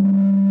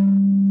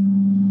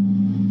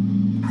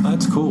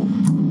 That's cool.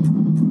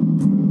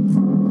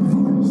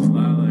 There's a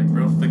lot of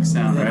real thick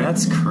sound, right?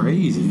 That's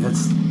crazy.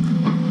 It's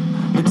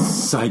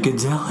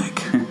psychedelic.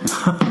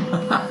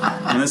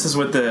 And this is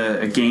with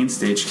a gain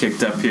stage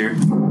kicked up here.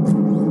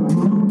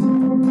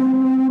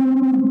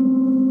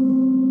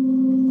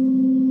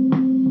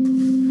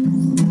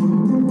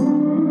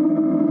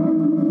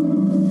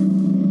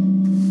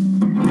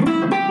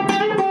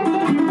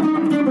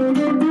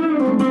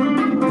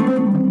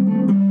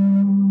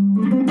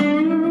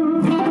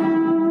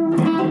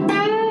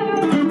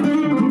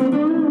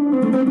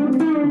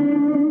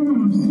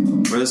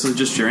 Where this is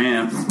just your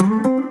amp.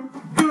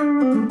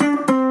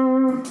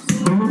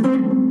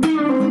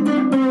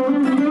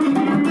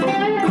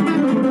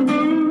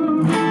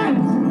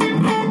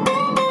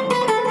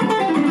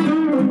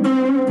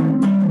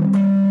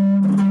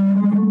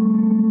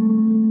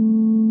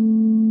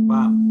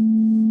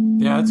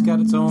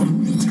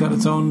 It's got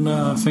its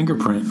own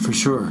fingerprint for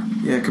sure.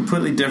 Yeah,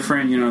 completely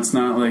different. It's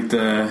not like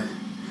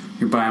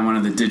you're buying one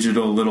of the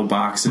digital little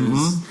boxes.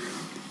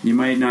 Mm-hmm. You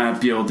might not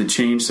be able to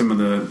change some of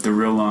the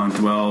real long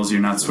dwells.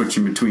 You're not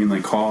switching between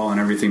hall and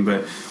everything,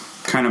 but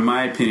kind of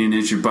my opinion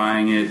is you're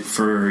buying it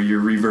for your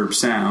reverb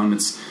sound.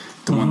 It's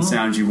the one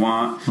sound you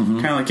want. Mm-hmm.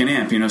 Kind of like an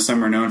amp.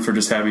 Some are known for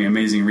just having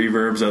amazing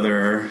reverbs, other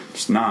are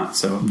just not.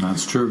 So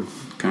that's true.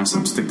 Kind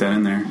of stick that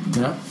in there.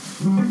 Yeah,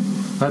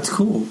 that's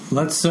cool.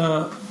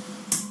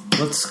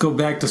 Let's go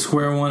back to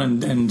square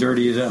one and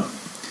dirty it up.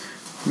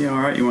 Yeah, all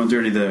right. You want to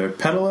dirty the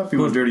pedal up? You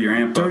want to dirty your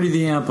amp up? Dirty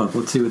the amp up.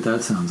 Let's see what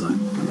that sounds like.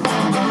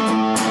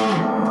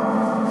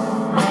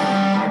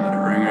 Let it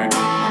ring, right?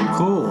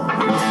 Cool.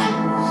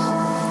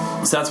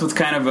 So that's with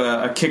kind of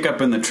a kick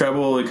up in the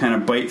treble to kind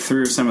of bite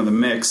through some of the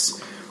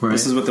mix. Right.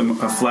 This is with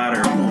a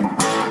flatter.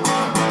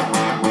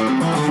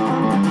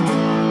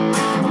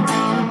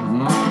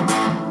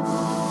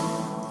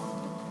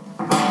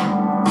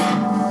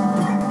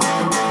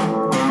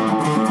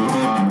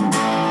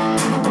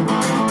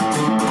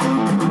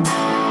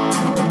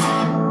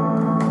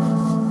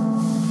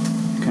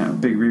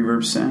 Big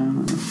reverb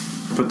sound.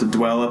 Put the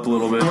dwell up a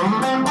little bit. All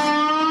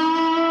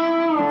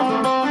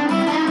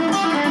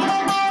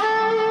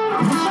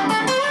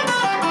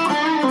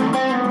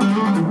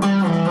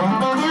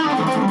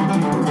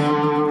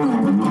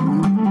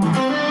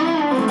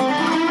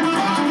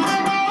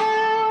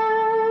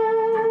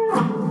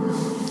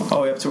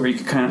the way up to where you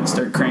can kind of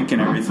start cranking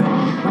everything.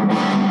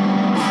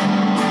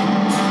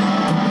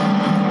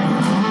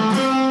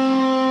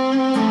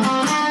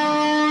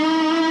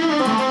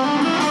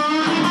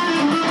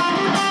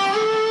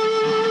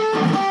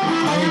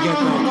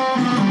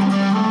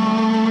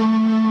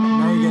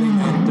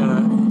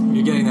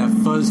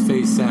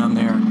 Face sound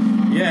there.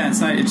 Yeah,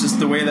 it's just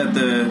the way that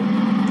the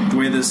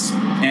way this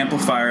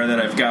amplifier that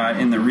I've got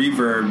in the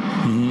reverb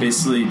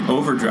basically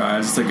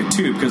overdrives. It's like a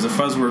tube, because the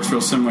fuzz works real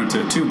similar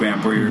to a tube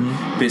amp where you're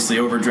basically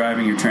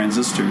overdriving your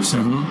transistors.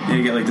 So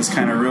you get this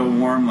kind of real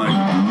warm Right.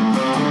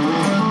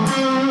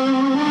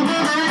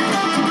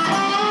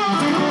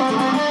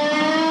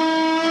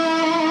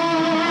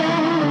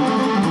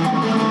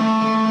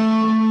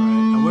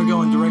 And we're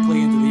going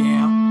directly into the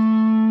amp.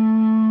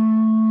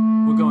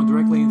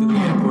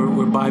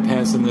 We're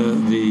bypassing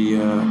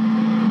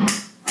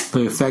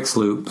the effects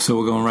loop, so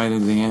we're going right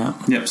into the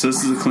amp. Yep, so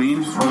this is a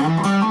clean.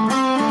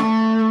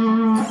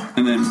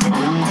 And then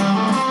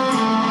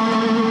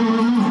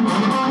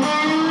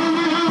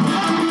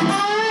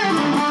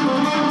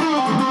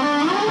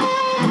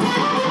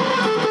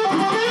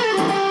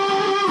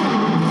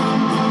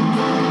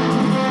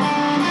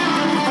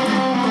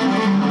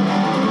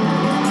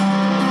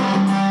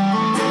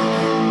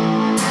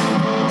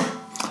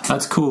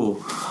that's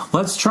cool.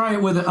 Let's try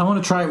it with. I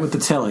want to try it with the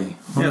telly.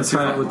 I want to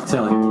try it with the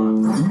telly.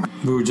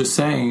 We were just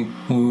saying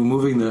when we were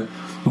moving the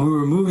when we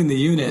were moving the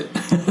unit,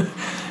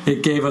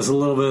 it gave us a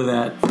little bit of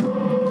that.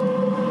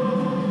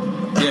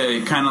 Yeah,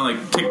 you kind of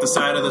like kick the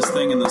side of this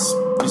thing, and you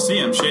see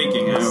him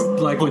shaking.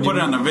 Like we'll put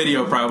it on the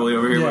video probably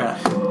over here. Yeah.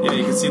 But yeah,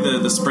 you can see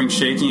the spring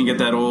shaking. You get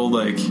that old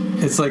like.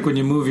 It's like when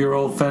you move your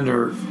old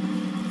Fender,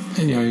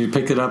 and, you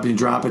pick it up and you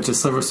drop it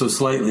just ever so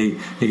slightly,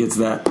 it gets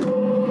that.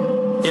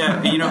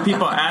 Yeah,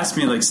 people ask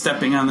me like,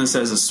 stepping on this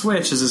as a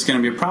switch, is this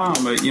going to be a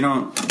problem? But you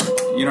don't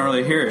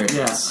really hear it.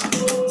 Yeah.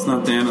 It's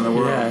not the end of the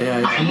world.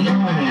 Yeah.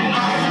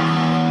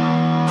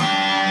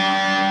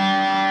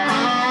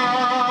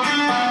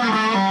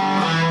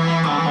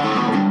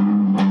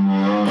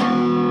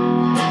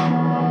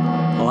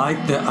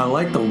 I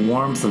like the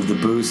warmth of the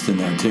boost in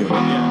there too.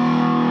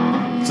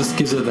 Yeah. Just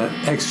gives it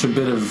that extra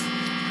bit of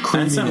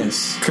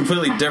creaminess. That's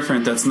completely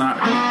different. That's not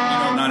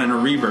not in a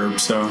reverb.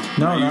 So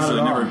no, I not usually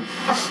at all. never.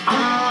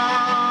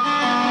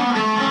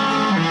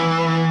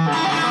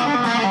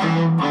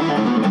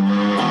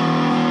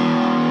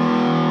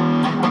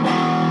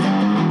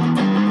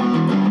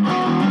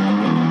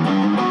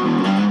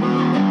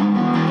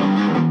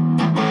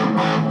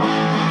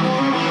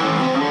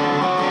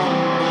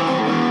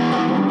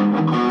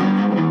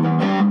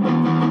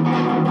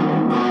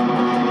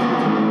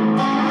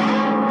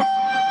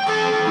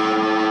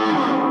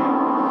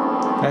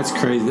 That's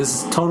crazy.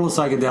 This is total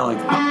psychedelic.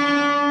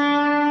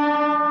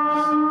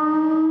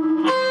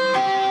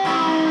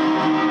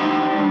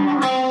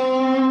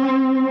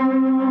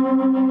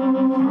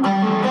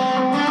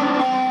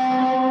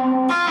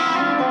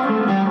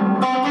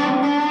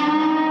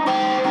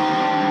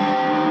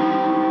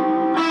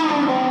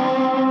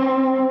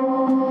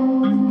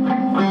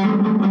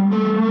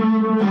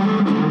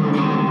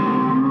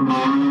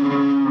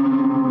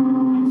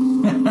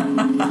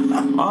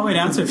 All the way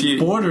down to if you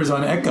Borders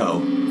on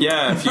echo.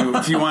 Yeah, if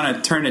you want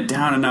to turn it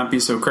down and not be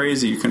so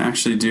crazy, you can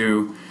actually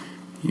do.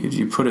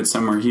 You put it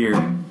somewhere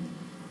here.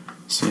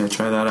 So yeah,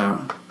 try that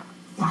out.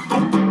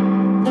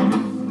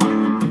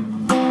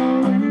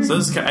 So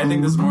I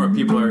think this is more what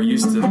people are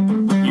used to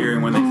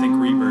hearing when they think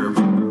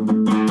reverb.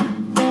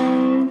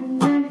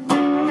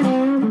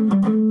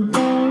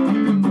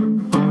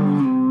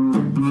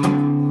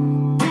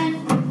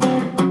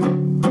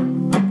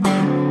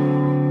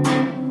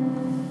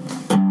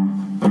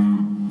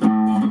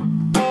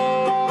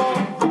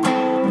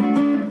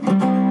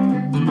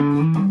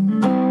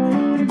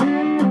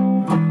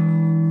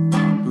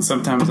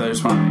 Sometimes I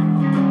just want to.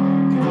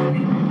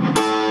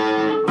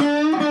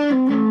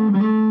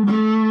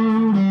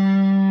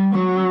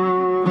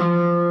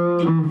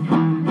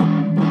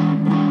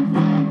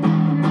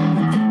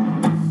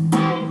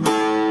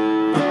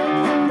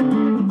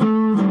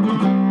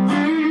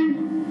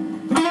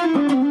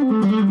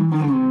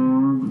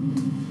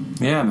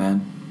 Yeah,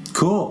 man.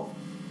 Cool.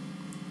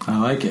 I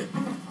like it.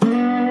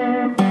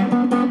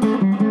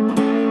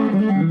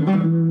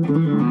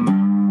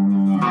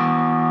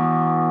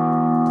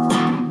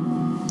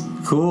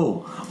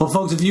 Cool. Well,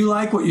 folks, if you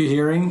like what you're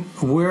hearing,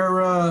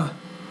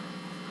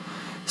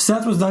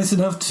 Seth was nice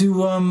enough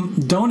to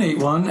donate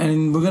one,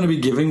 and we're going to be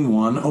giving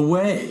one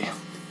away.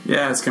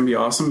 Yeah, it's going to be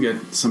awesome.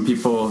 Get some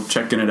people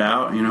checking it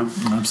out,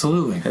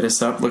 Absolutely. Hit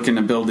us up, looking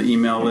to build the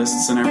email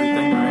lists and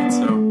everything, right?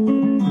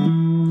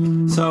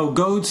 So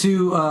go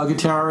to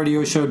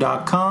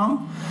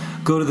guitarradioshow.com,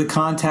 go to the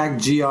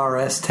Contact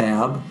GRS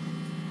tab,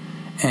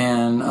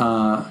 and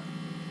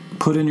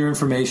put in your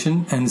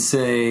information and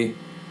say,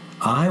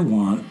 I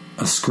want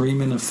a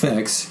Screamin'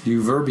 Effects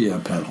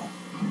Uverbia pedal.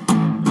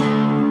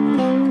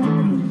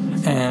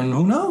 And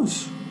who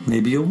knows?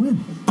 Maybe you'll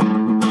win.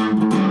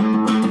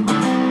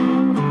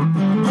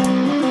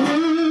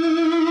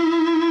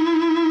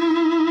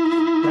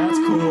 That's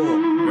cool.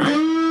 Right?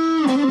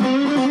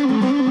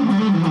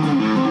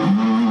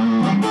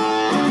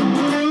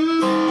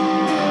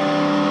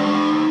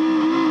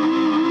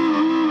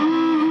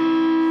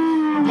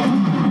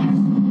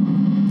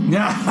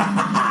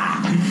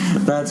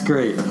 That's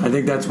great. I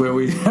think that's where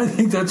we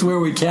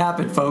cap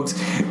it, folks.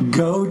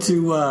 Go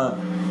to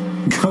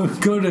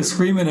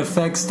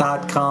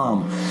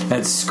screamineffects.com.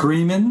 That's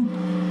Screamin'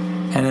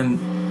 and then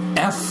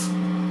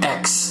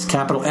FX,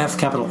 capital F,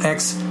 capital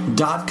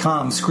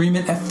X.com.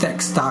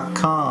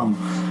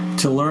 Screamineffects.com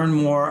to learn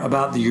more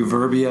about the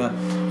Uverbia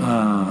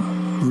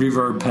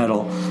reverb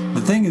pedal.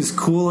 The thing is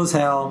cool as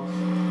hell.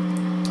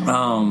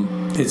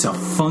 It's a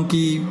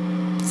funky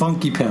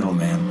pedal,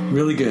 man.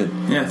 Really good.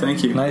 Yeah,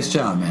 thank you. Nice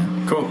job,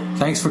 man. Cool.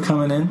 Thanks for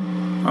coming in.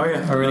 Oh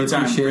yeah, I really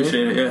anytime.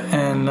 appreciate it.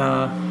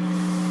 Yeah.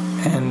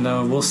 And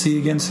we'll see you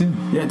again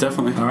soon. Yeah,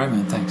 definitely. All right,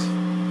 man. Thanks.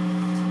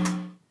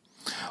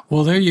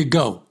 Well, there you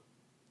go.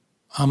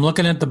 I'm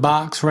looking at the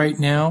box right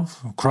now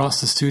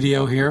across the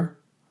studio here.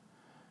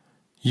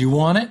 You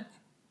want it?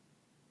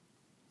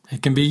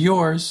 It can be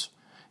yours.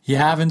 You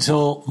have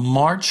until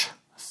March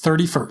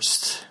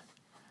 31st.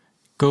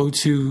 Go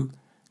to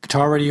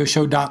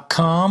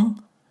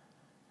guitarradioshow.com.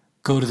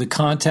 Go to the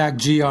Contact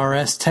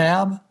GRS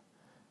tab.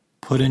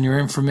 Put in your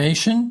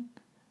information.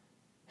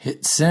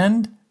 Hit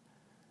send.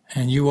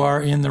 And you are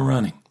in the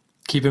running.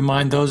 Keep in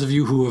mind, those of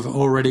you who have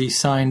already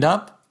signed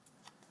up,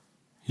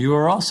 you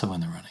are also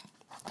in the running.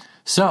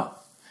 So,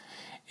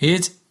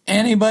 it's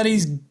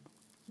anybody's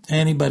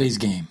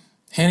game.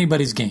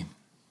 Anybody's game.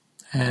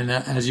 And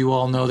as you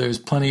all know, there's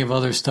plenty of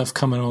other stuff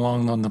coming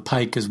along on the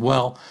pike as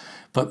well.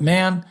 But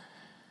man,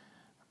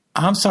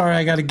 I'm sorry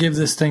I got to give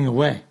this thing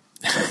away.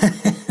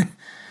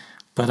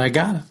 But I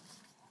got it.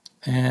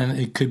 And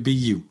it could be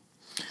you.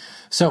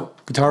 So,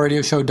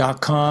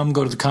 guitarradioshow.com,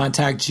 go to the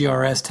Contact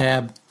GRS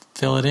tab,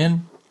 fill it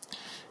in,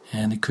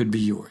 and it could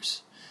be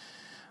yours.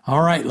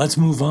 All right, let's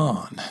move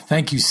on.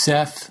 Thank you,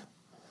 Seth.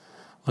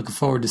 Looking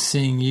forward to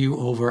seeing you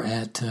over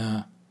at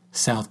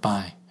South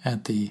by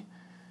at the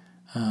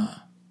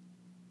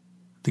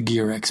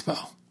Gear Expo.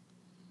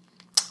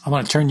 I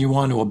want to turn you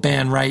on to a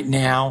band right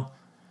now.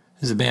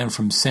 There's a band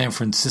from San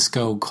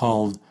Francisco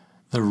called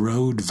the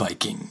Road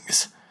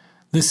Vikings.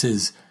 This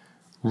is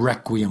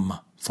Requiem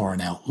for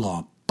an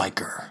Outlaw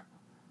Biker.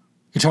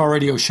 Guitar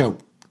Radio Show,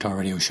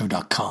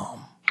 guitarradioshow.com.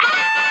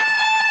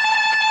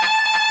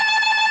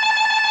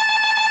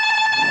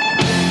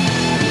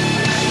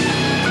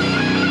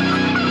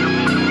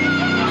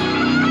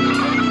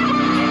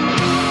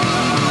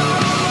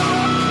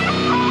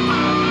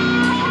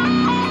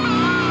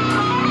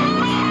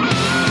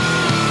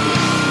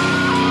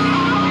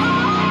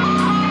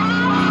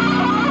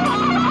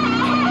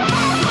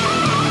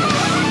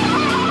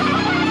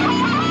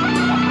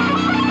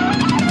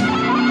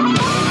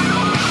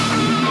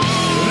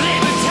 They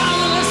been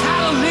telling us how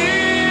to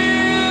live.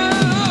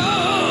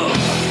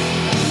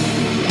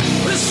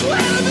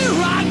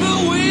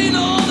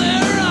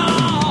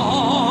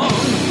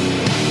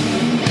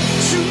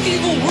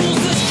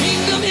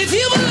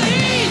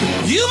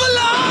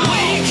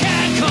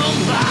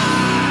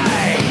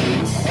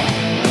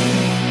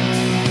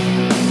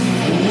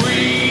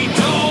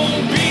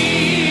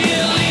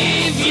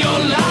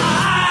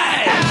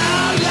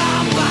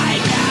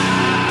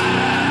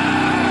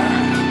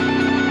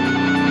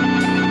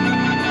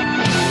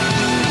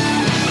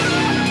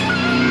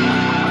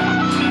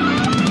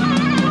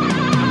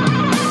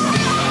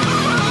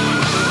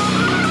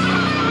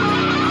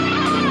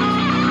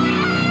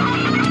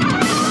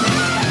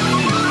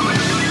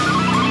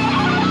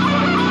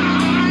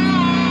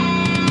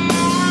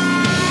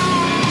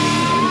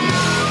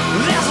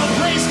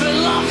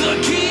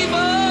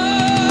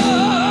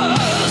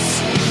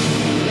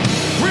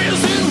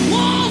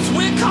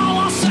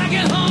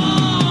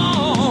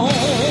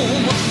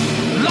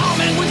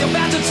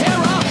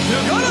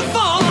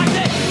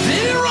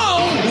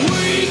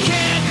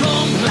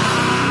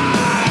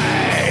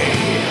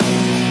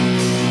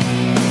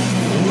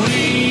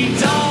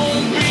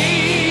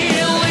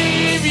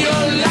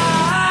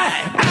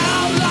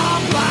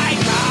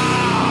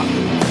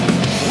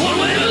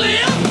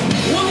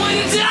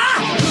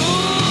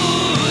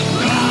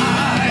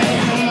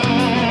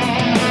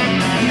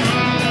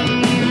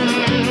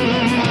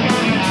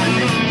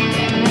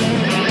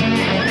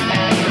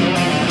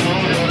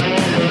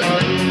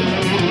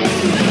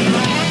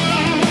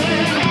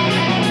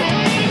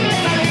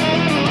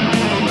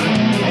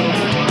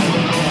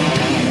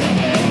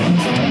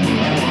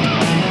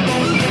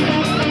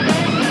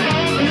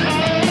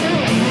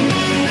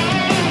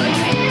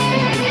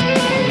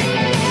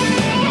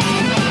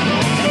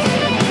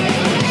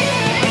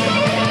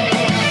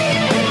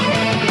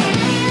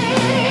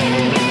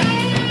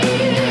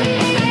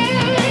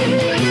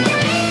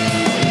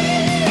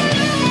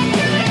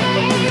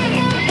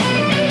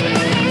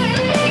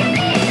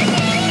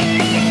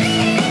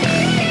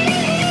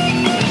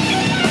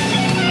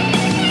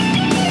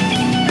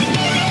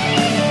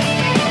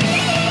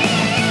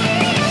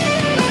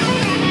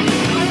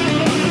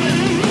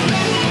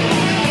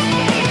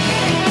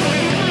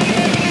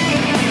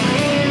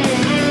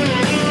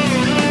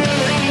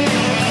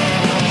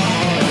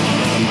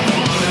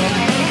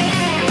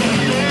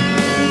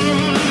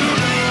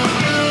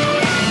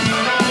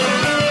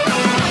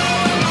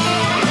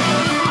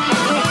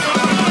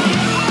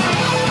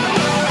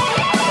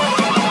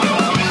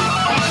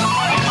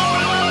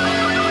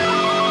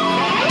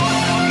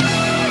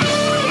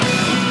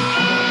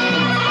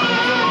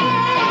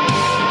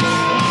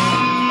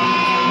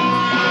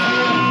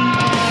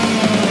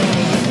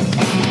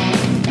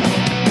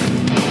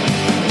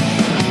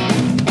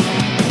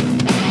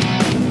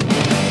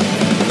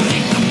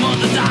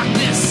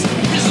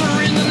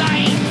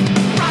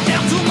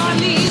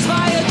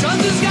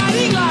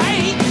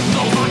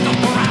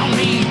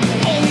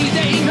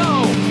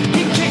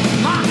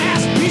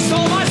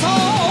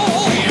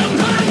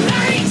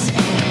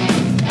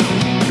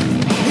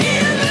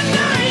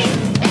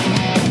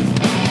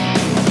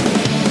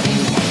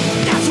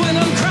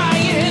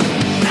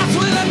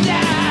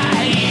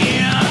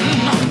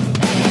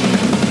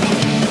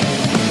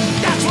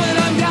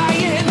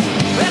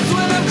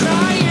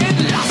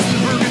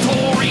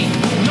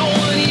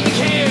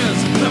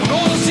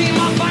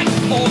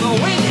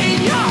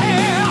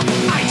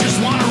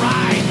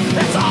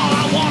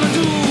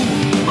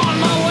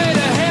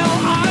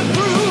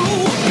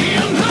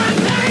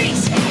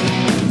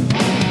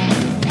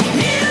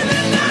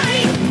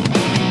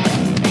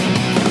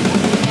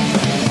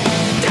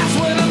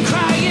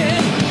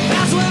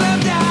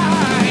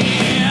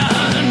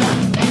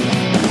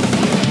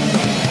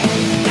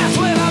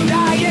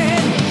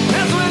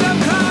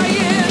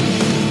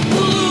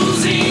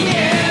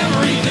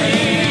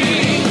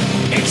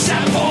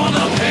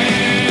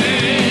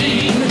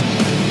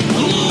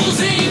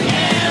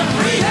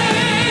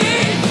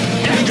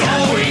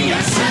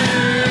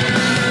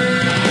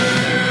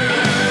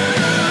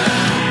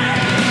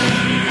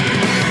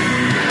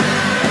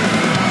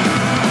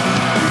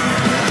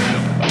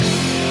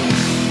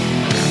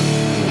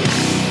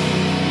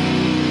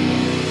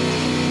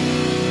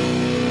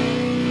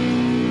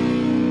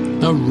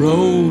 the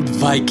Road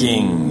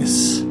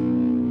Vikings.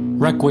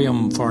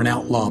 Requiem for an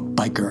Outlaw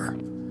Biker.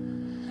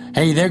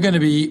 Hey, they're going to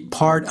be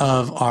part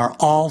of our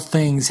All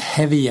Things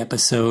Heavy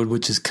episode,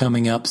 which is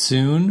coming up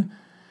soon.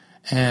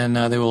 And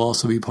they will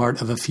also be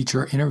part of a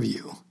feature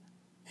interview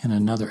in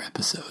another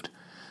episode.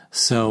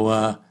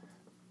 So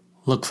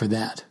look for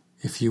that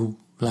if you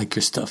like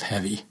your stuff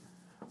heavy.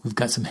 We've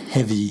got some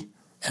heavy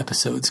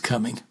episodes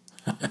coming.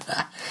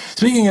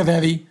 Speaking of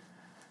heavy,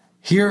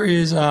 here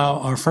is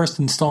our first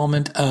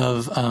installment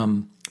of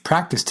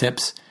practice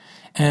tips,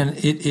 and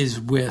it is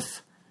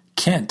with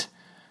Kent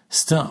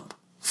Stump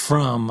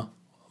from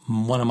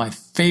one of my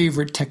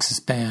favorite Texas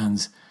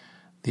bands,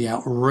 the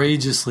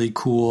outrageously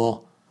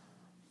cool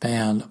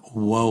band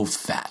Whoa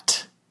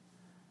Fat.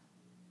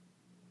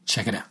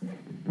 Check it out.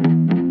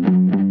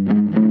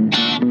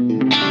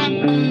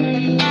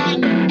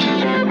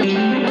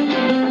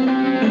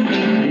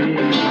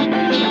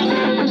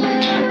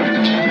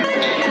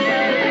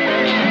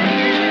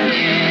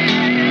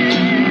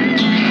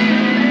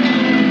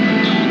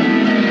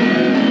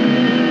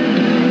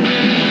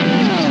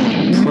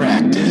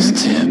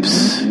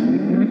 Tips.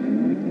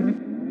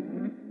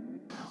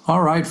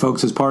 All right,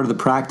 folks, as part of the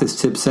practice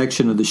tip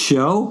section of the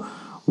show,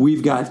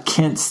 we've got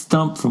Kent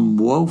Stump from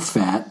Whoa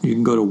Fat. You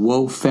can go to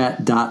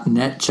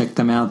whoafat.net, check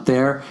them out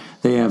there.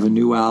 They have a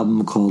new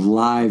album called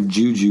Live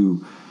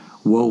Juju,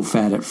 Whoa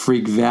Fat at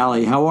Freak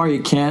Valley. How are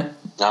you, Kent?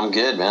 I'm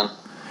good, man.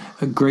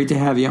 Great to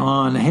have you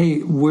on.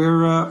 Hey,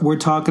 we're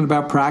talking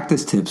about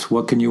practice tips.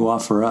 What can you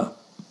offer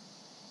up?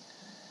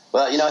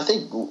 Well, I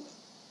think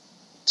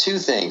two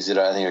things that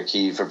I think are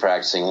key for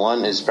practicing.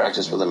 One is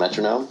practice with a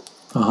metronome.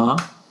 Uh-huh.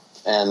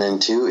 And then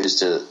two is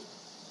to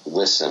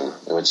listen,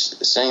 which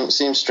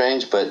seems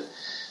strange, but,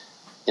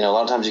 a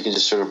lot of times you can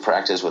just sort of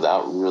practice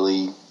without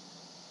really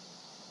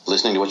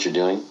listening to what you're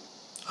doing.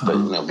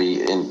 Uh-huh. But,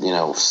 be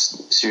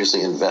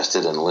seriously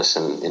invested and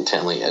listen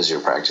intently as you're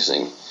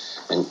practicing,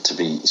 and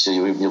so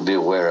you'll be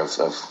aware of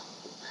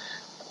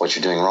what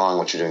you're doing wrong,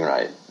 what you're doing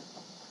right.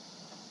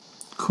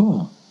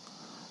 Cool.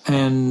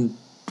 And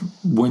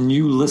when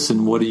you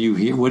listen, what do you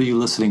hear? What are you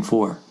listening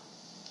for?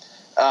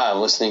 I'm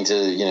listening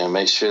to,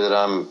 make sure that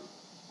I'm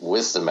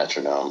with the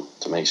metronome,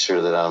 to make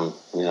sure that I'm,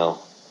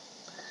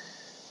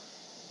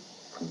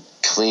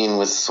 clean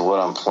with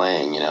what I'm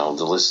playing,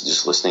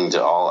 just listening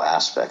to all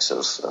aspects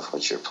of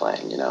what you're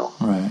playing,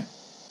 Right.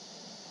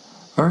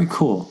 Very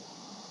cool.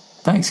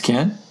 Thanks,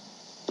 Ken.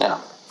 Yeah.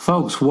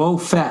 Folks,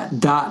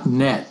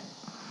 whoafat.net.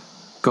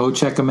 Go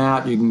check them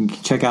out. You can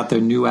check out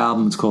their new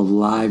album. It's called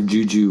Live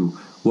Juju,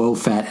 Whoa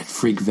Fat at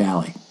Freak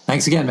Valley.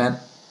 Thanks again, man.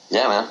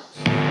 Yeah, man.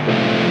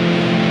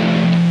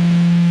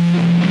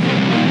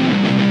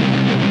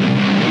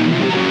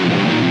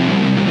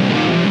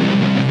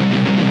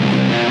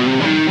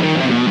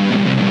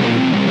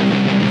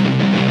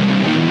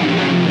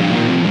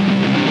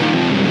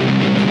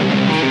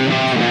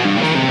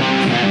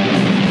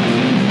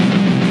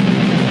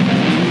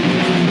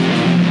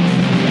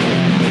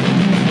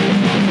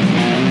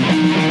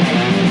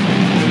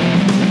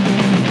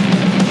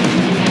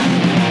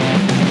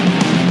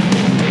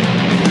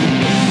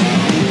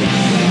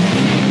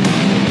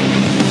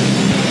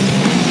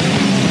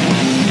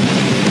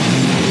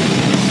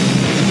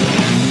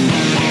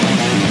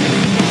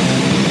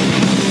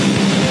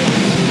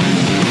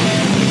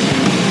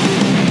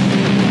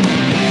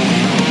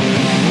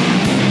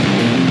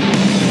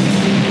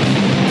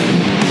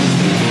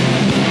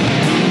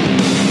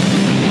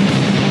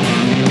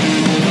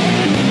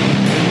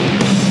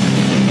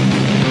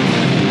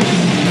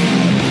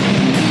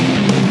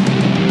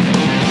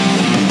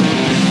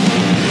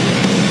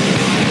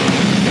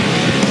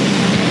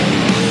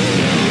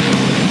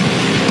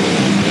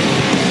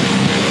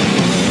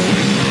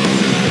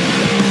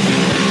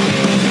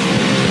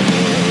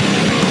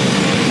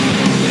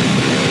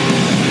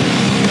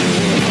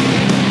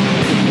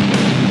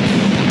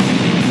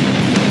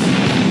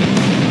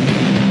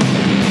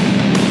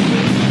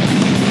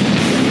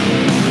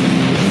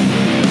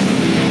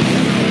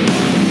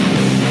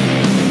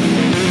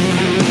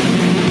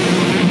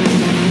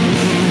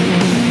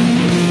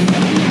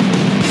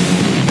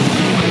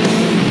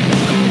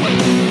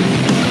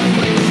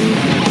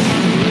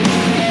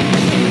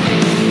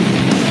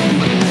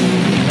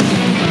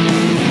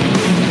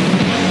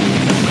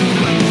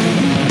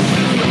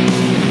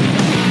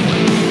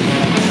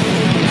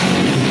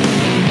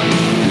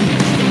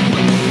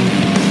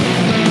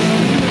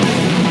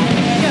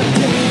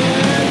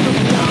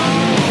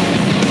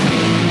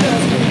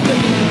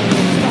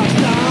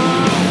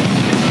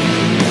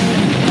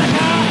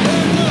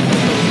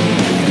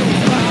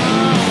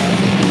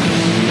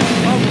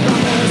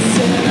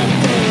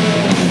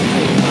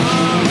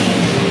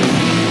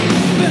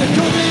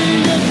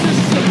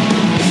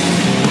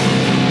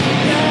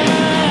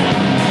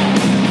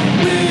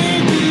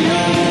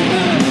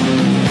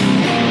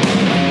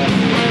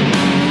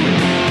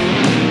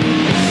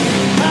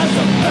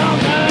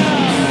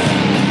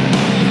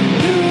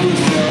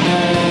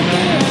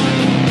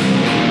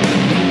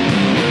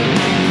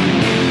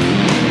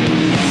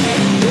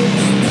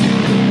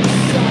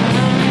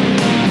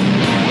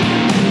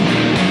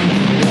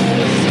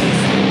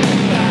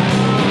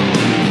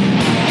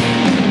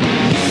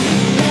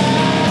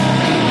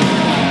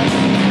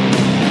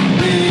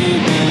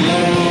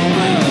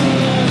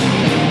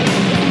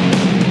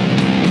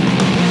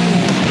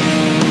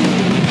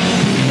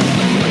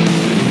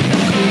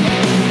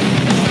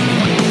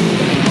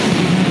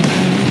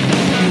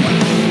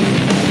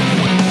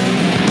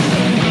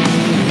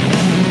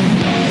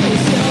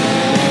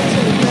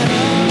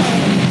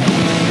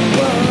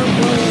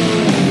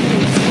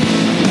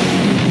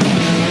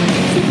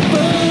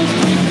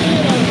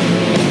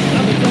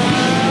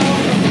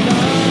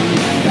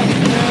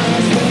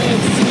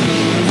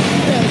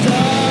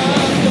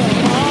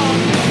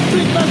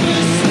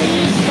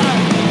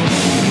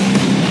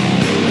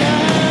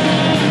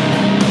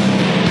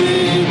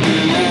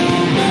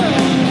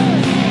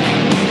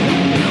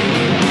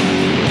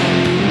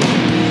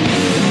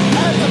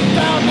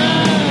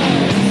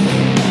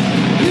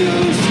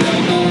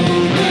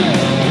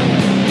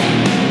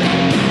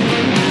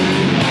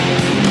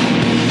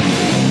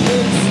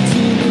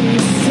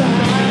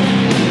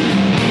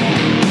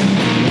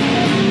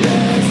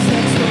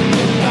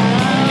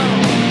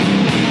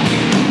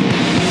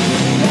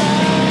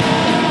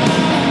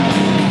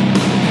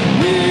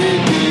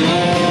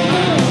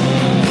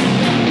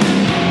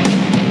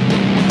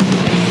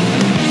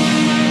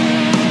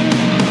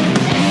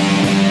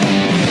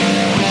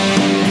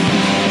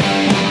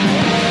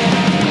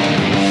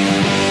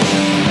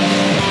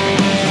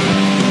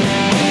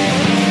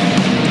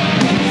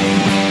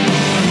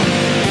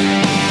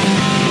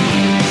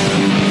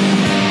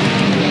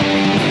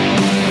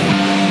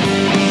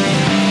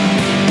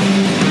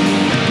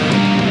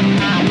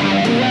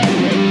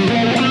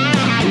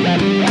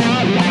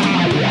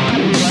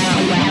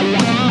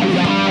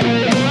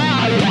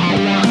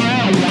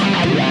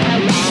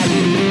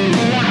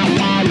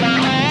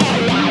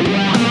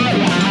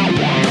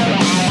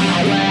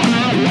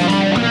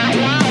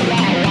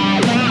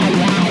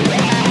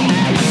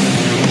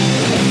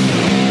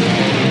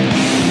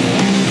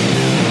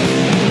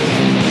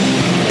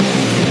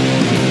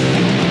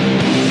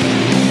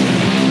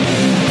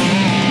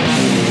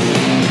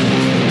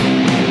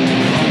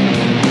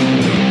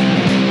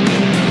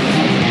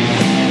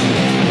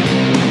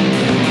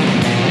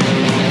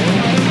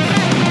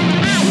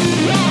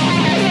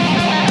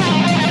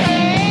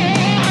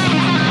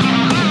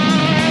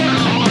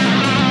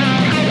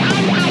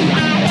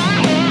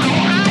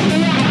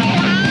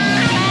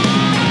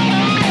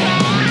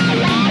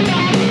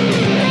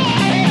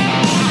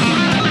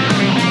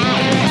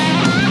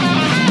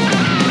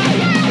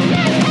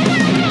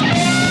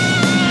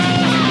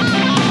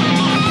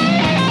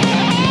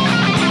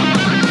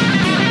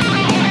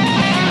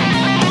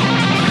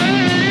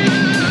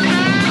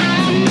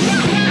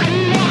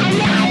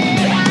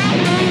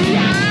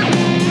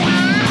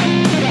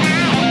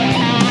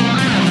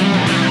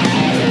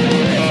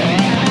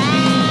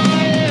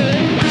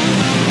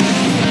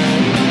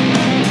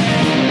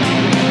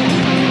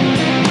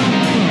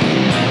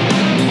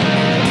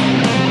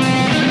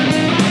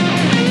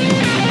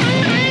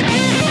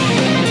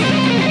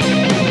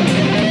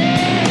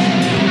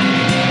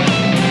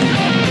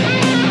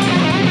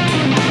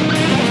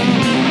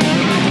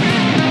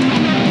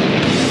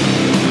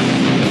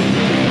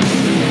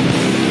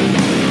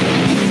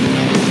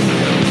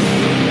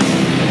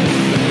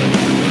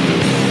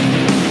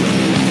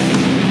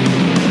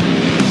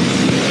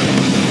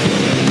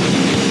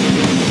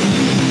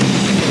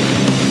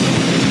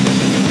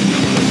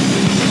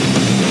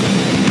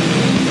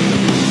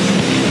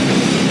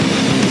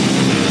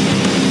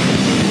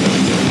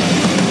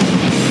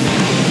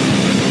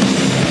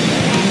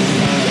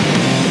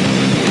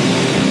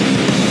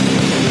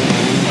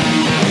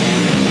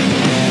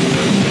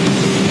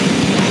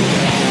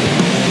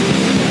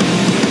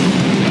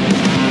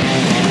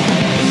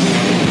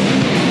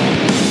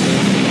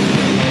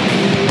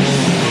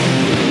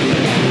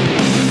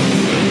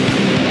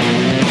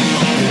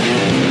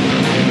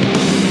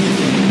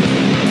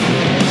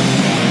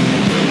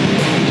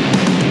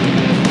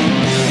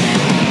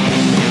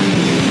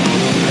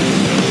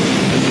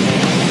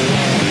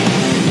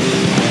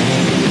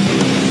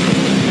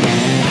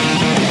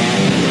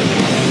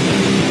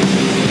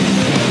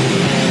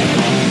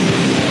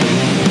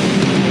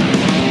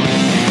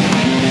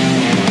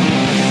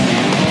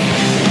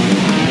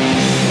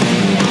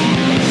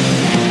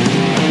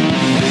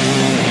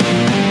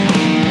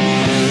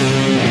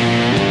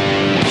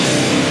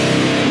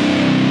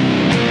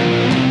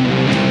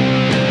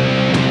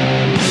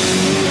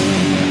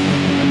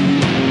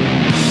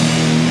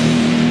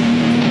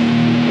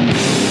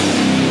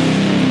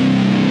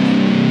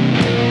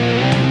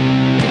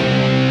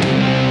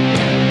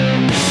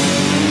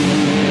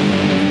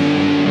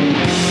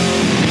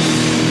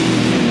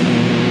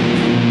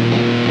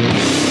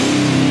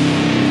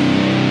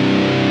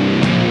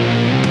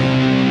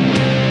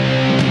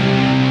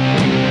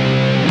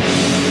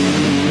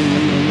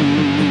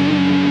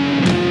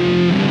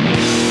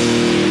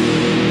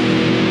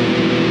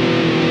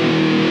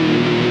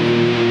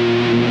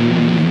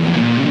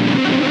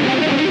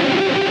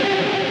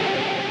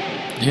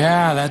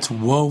 That's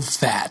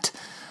Wofat.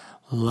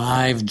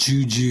 Live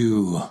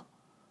Juju.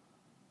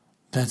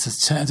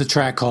 That's a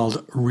track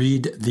called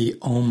Read the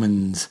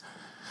Omens.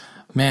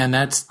 Man,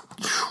 that's...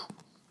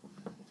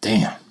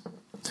 Damn.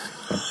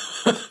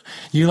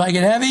 You like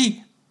it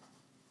heavy?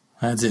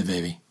 That's it,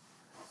 baby.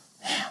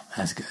 Damn,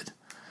 that's good.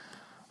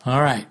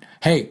 All right.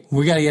 Hey,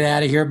 we got to get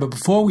out of here. But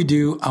before we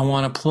do, I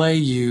want to play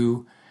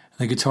you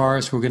the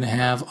guitarist we're going to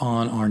have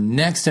on our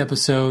next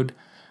episode.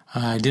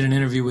 I did an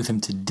interview with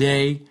him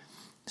today.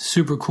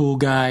 Super cool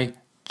guy.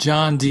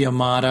 John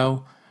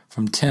D'Amato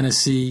from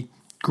Tennessee.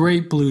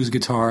 Great blues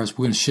guitarist.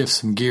 We're going to shift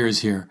some gears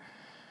here.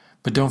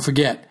 But don't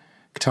forget,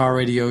 Guitar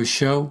Radio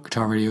Show,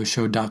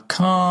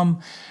 guitarradioshow.com,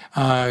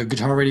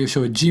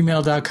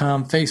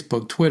 guitarradioshow@gmail.com,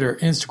 Facebook, Twitter,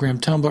 Instagram,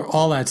 Tumblr,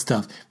 all that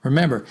stuff.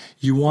 Remember,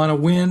 you want to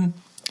win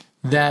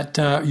that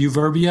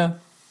Uverbia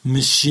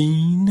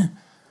machine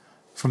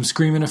from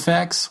Screaming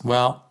Effects?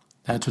 Well,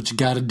 that's what you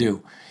got to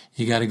do.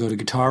 You got to go to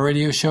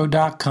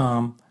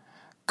guitarradioshow.com,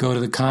 go to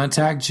the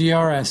Contact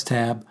GRS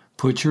tab,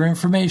 put your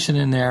information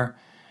in there,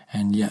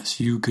 and yes,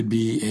 you could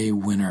be a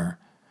winner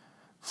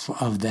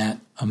of that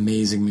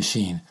amazing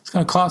machine. It's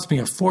going to cost me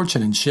a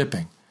fortune in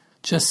shipping.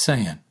 Just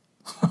saying.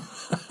 In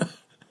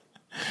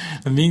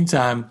the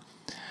meantime,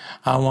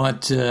 I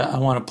want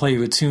to play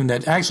you a tune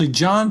that actually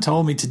John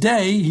told me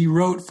today he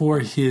wrote for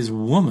his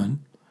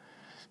woman.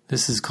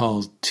 This is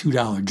called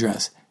 $2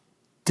 Dress.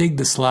 Dig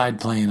the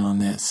slide playing on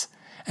this.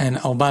 And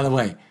oh, by the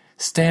way,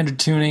 standard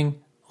tuning,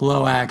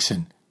 low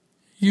action.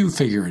 You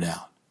figure it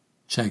out.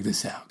 Check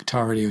this out.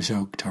 Guitar Radio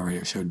Show,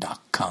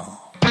 guitarradioshow.com.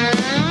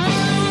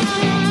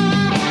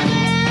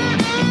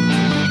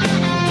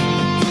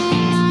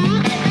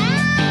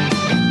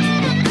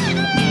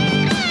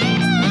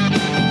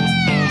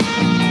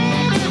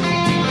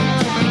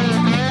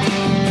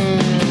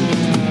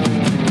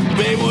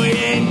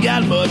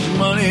 Got much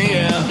money,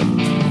 yeah.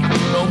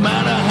 No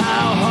matter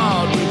how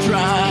hard we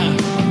try,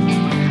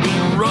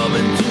 been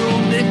rubbing two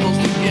nickels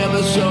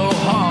together so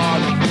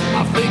hard.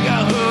 I think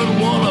I heard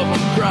one of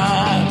them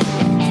cry.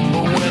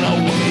 But when I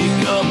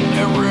wake up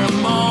every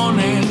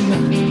morning,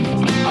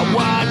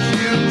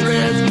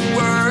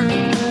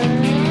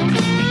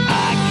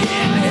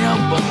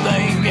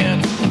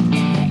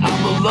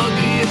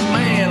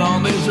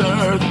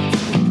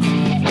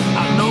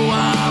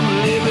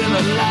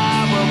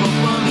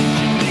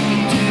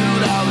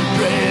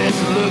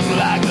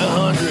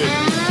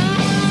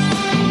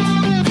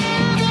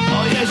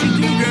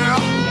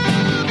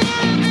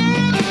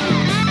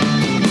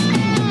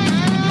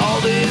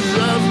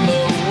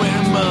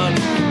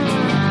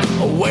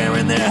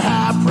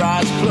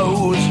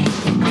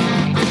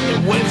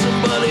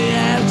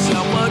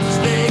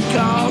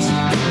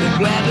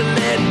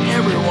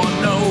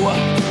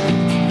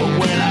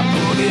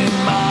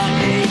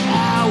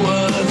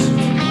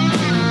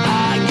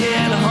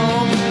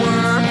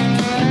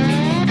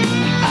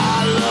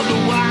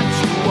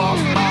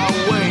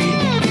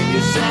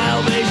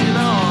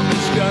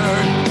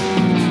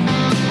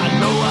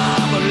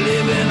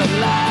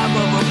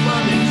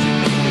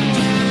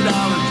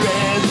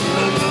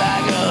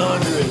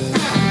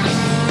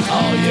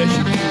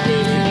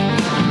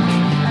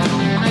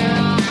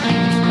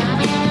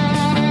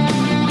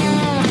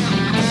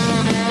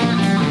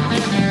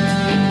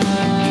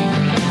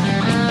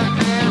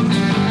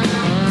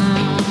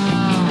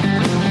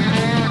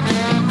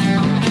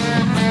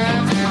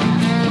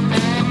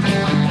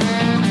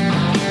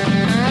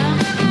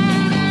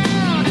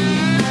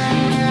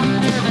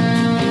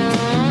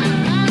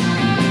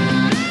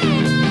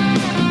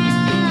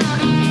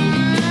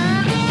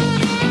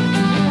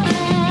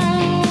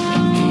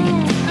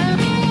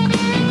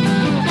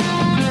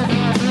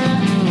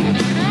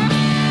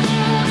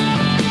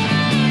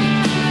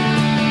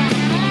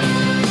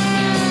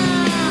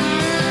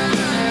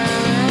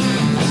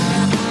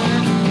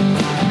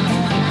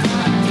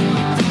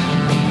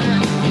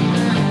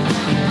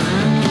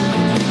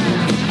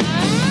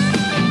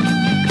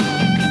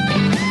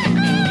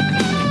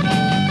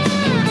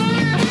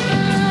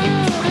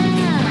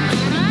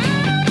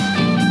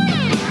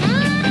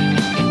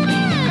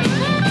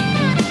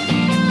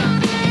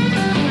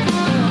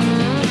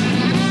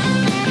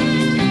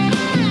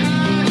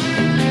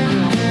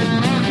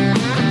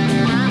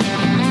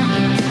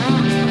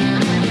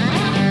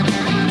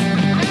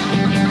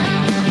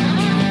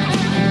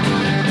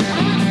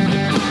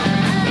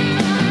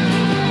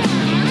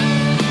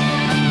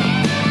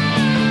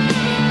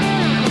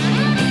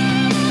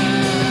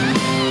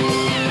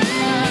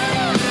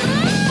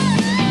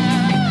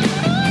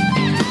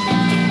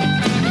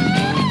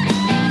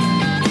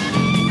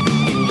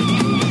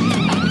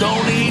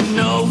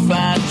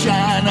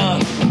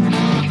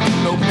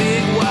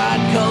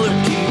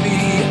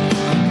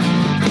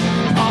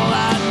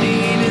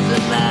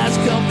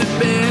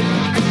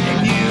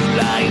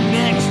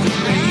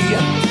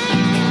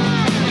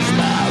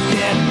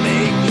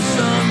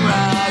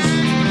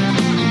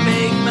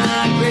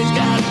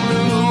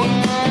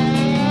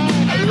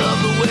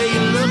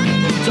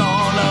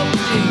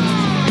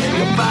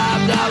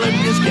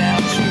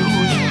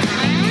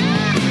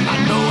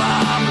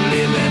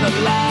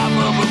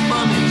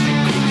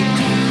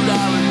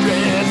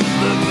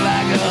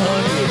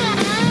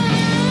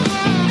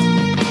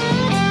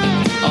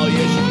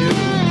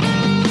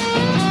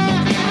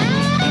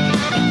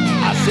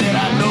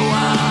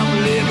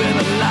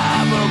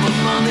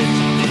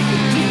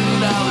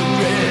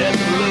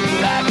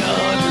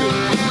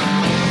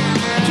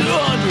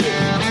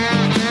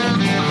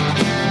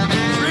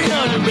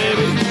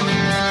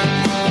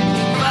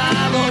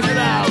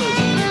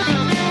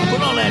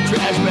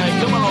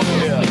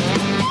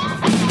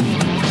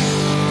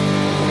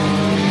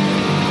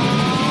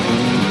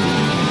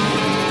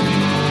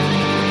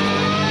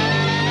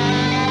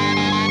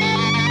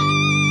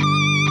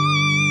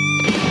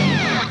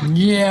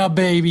 Yeah,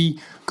 baby.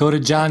 Go to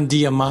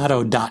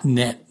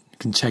johndiamato.net. You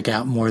can check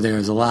out more there.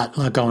 There's a lot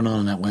going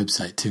on that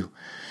website, too.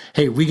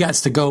 Hey, we got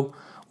to go.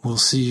 We'll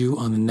see you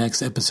on the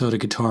next episode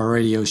of Guitar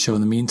Radio Show.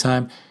 In the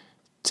meantime,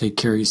 take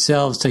care of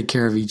yourselves, take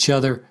care of each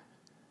other,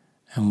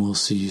 and we'll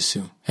see you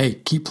soon. Hey,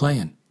 keep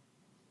playing.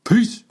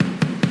 Peace.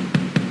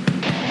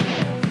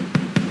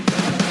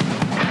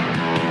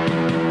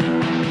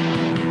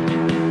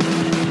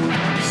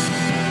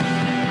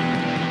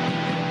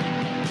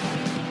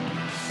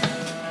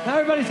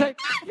 Everybody say,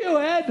 "F you,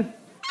 Ed."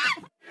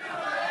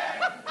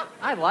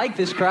 I like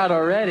this crowd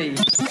already.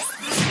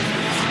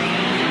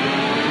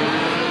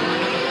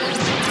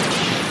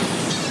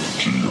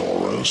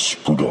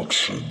 GRS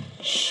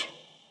Productions.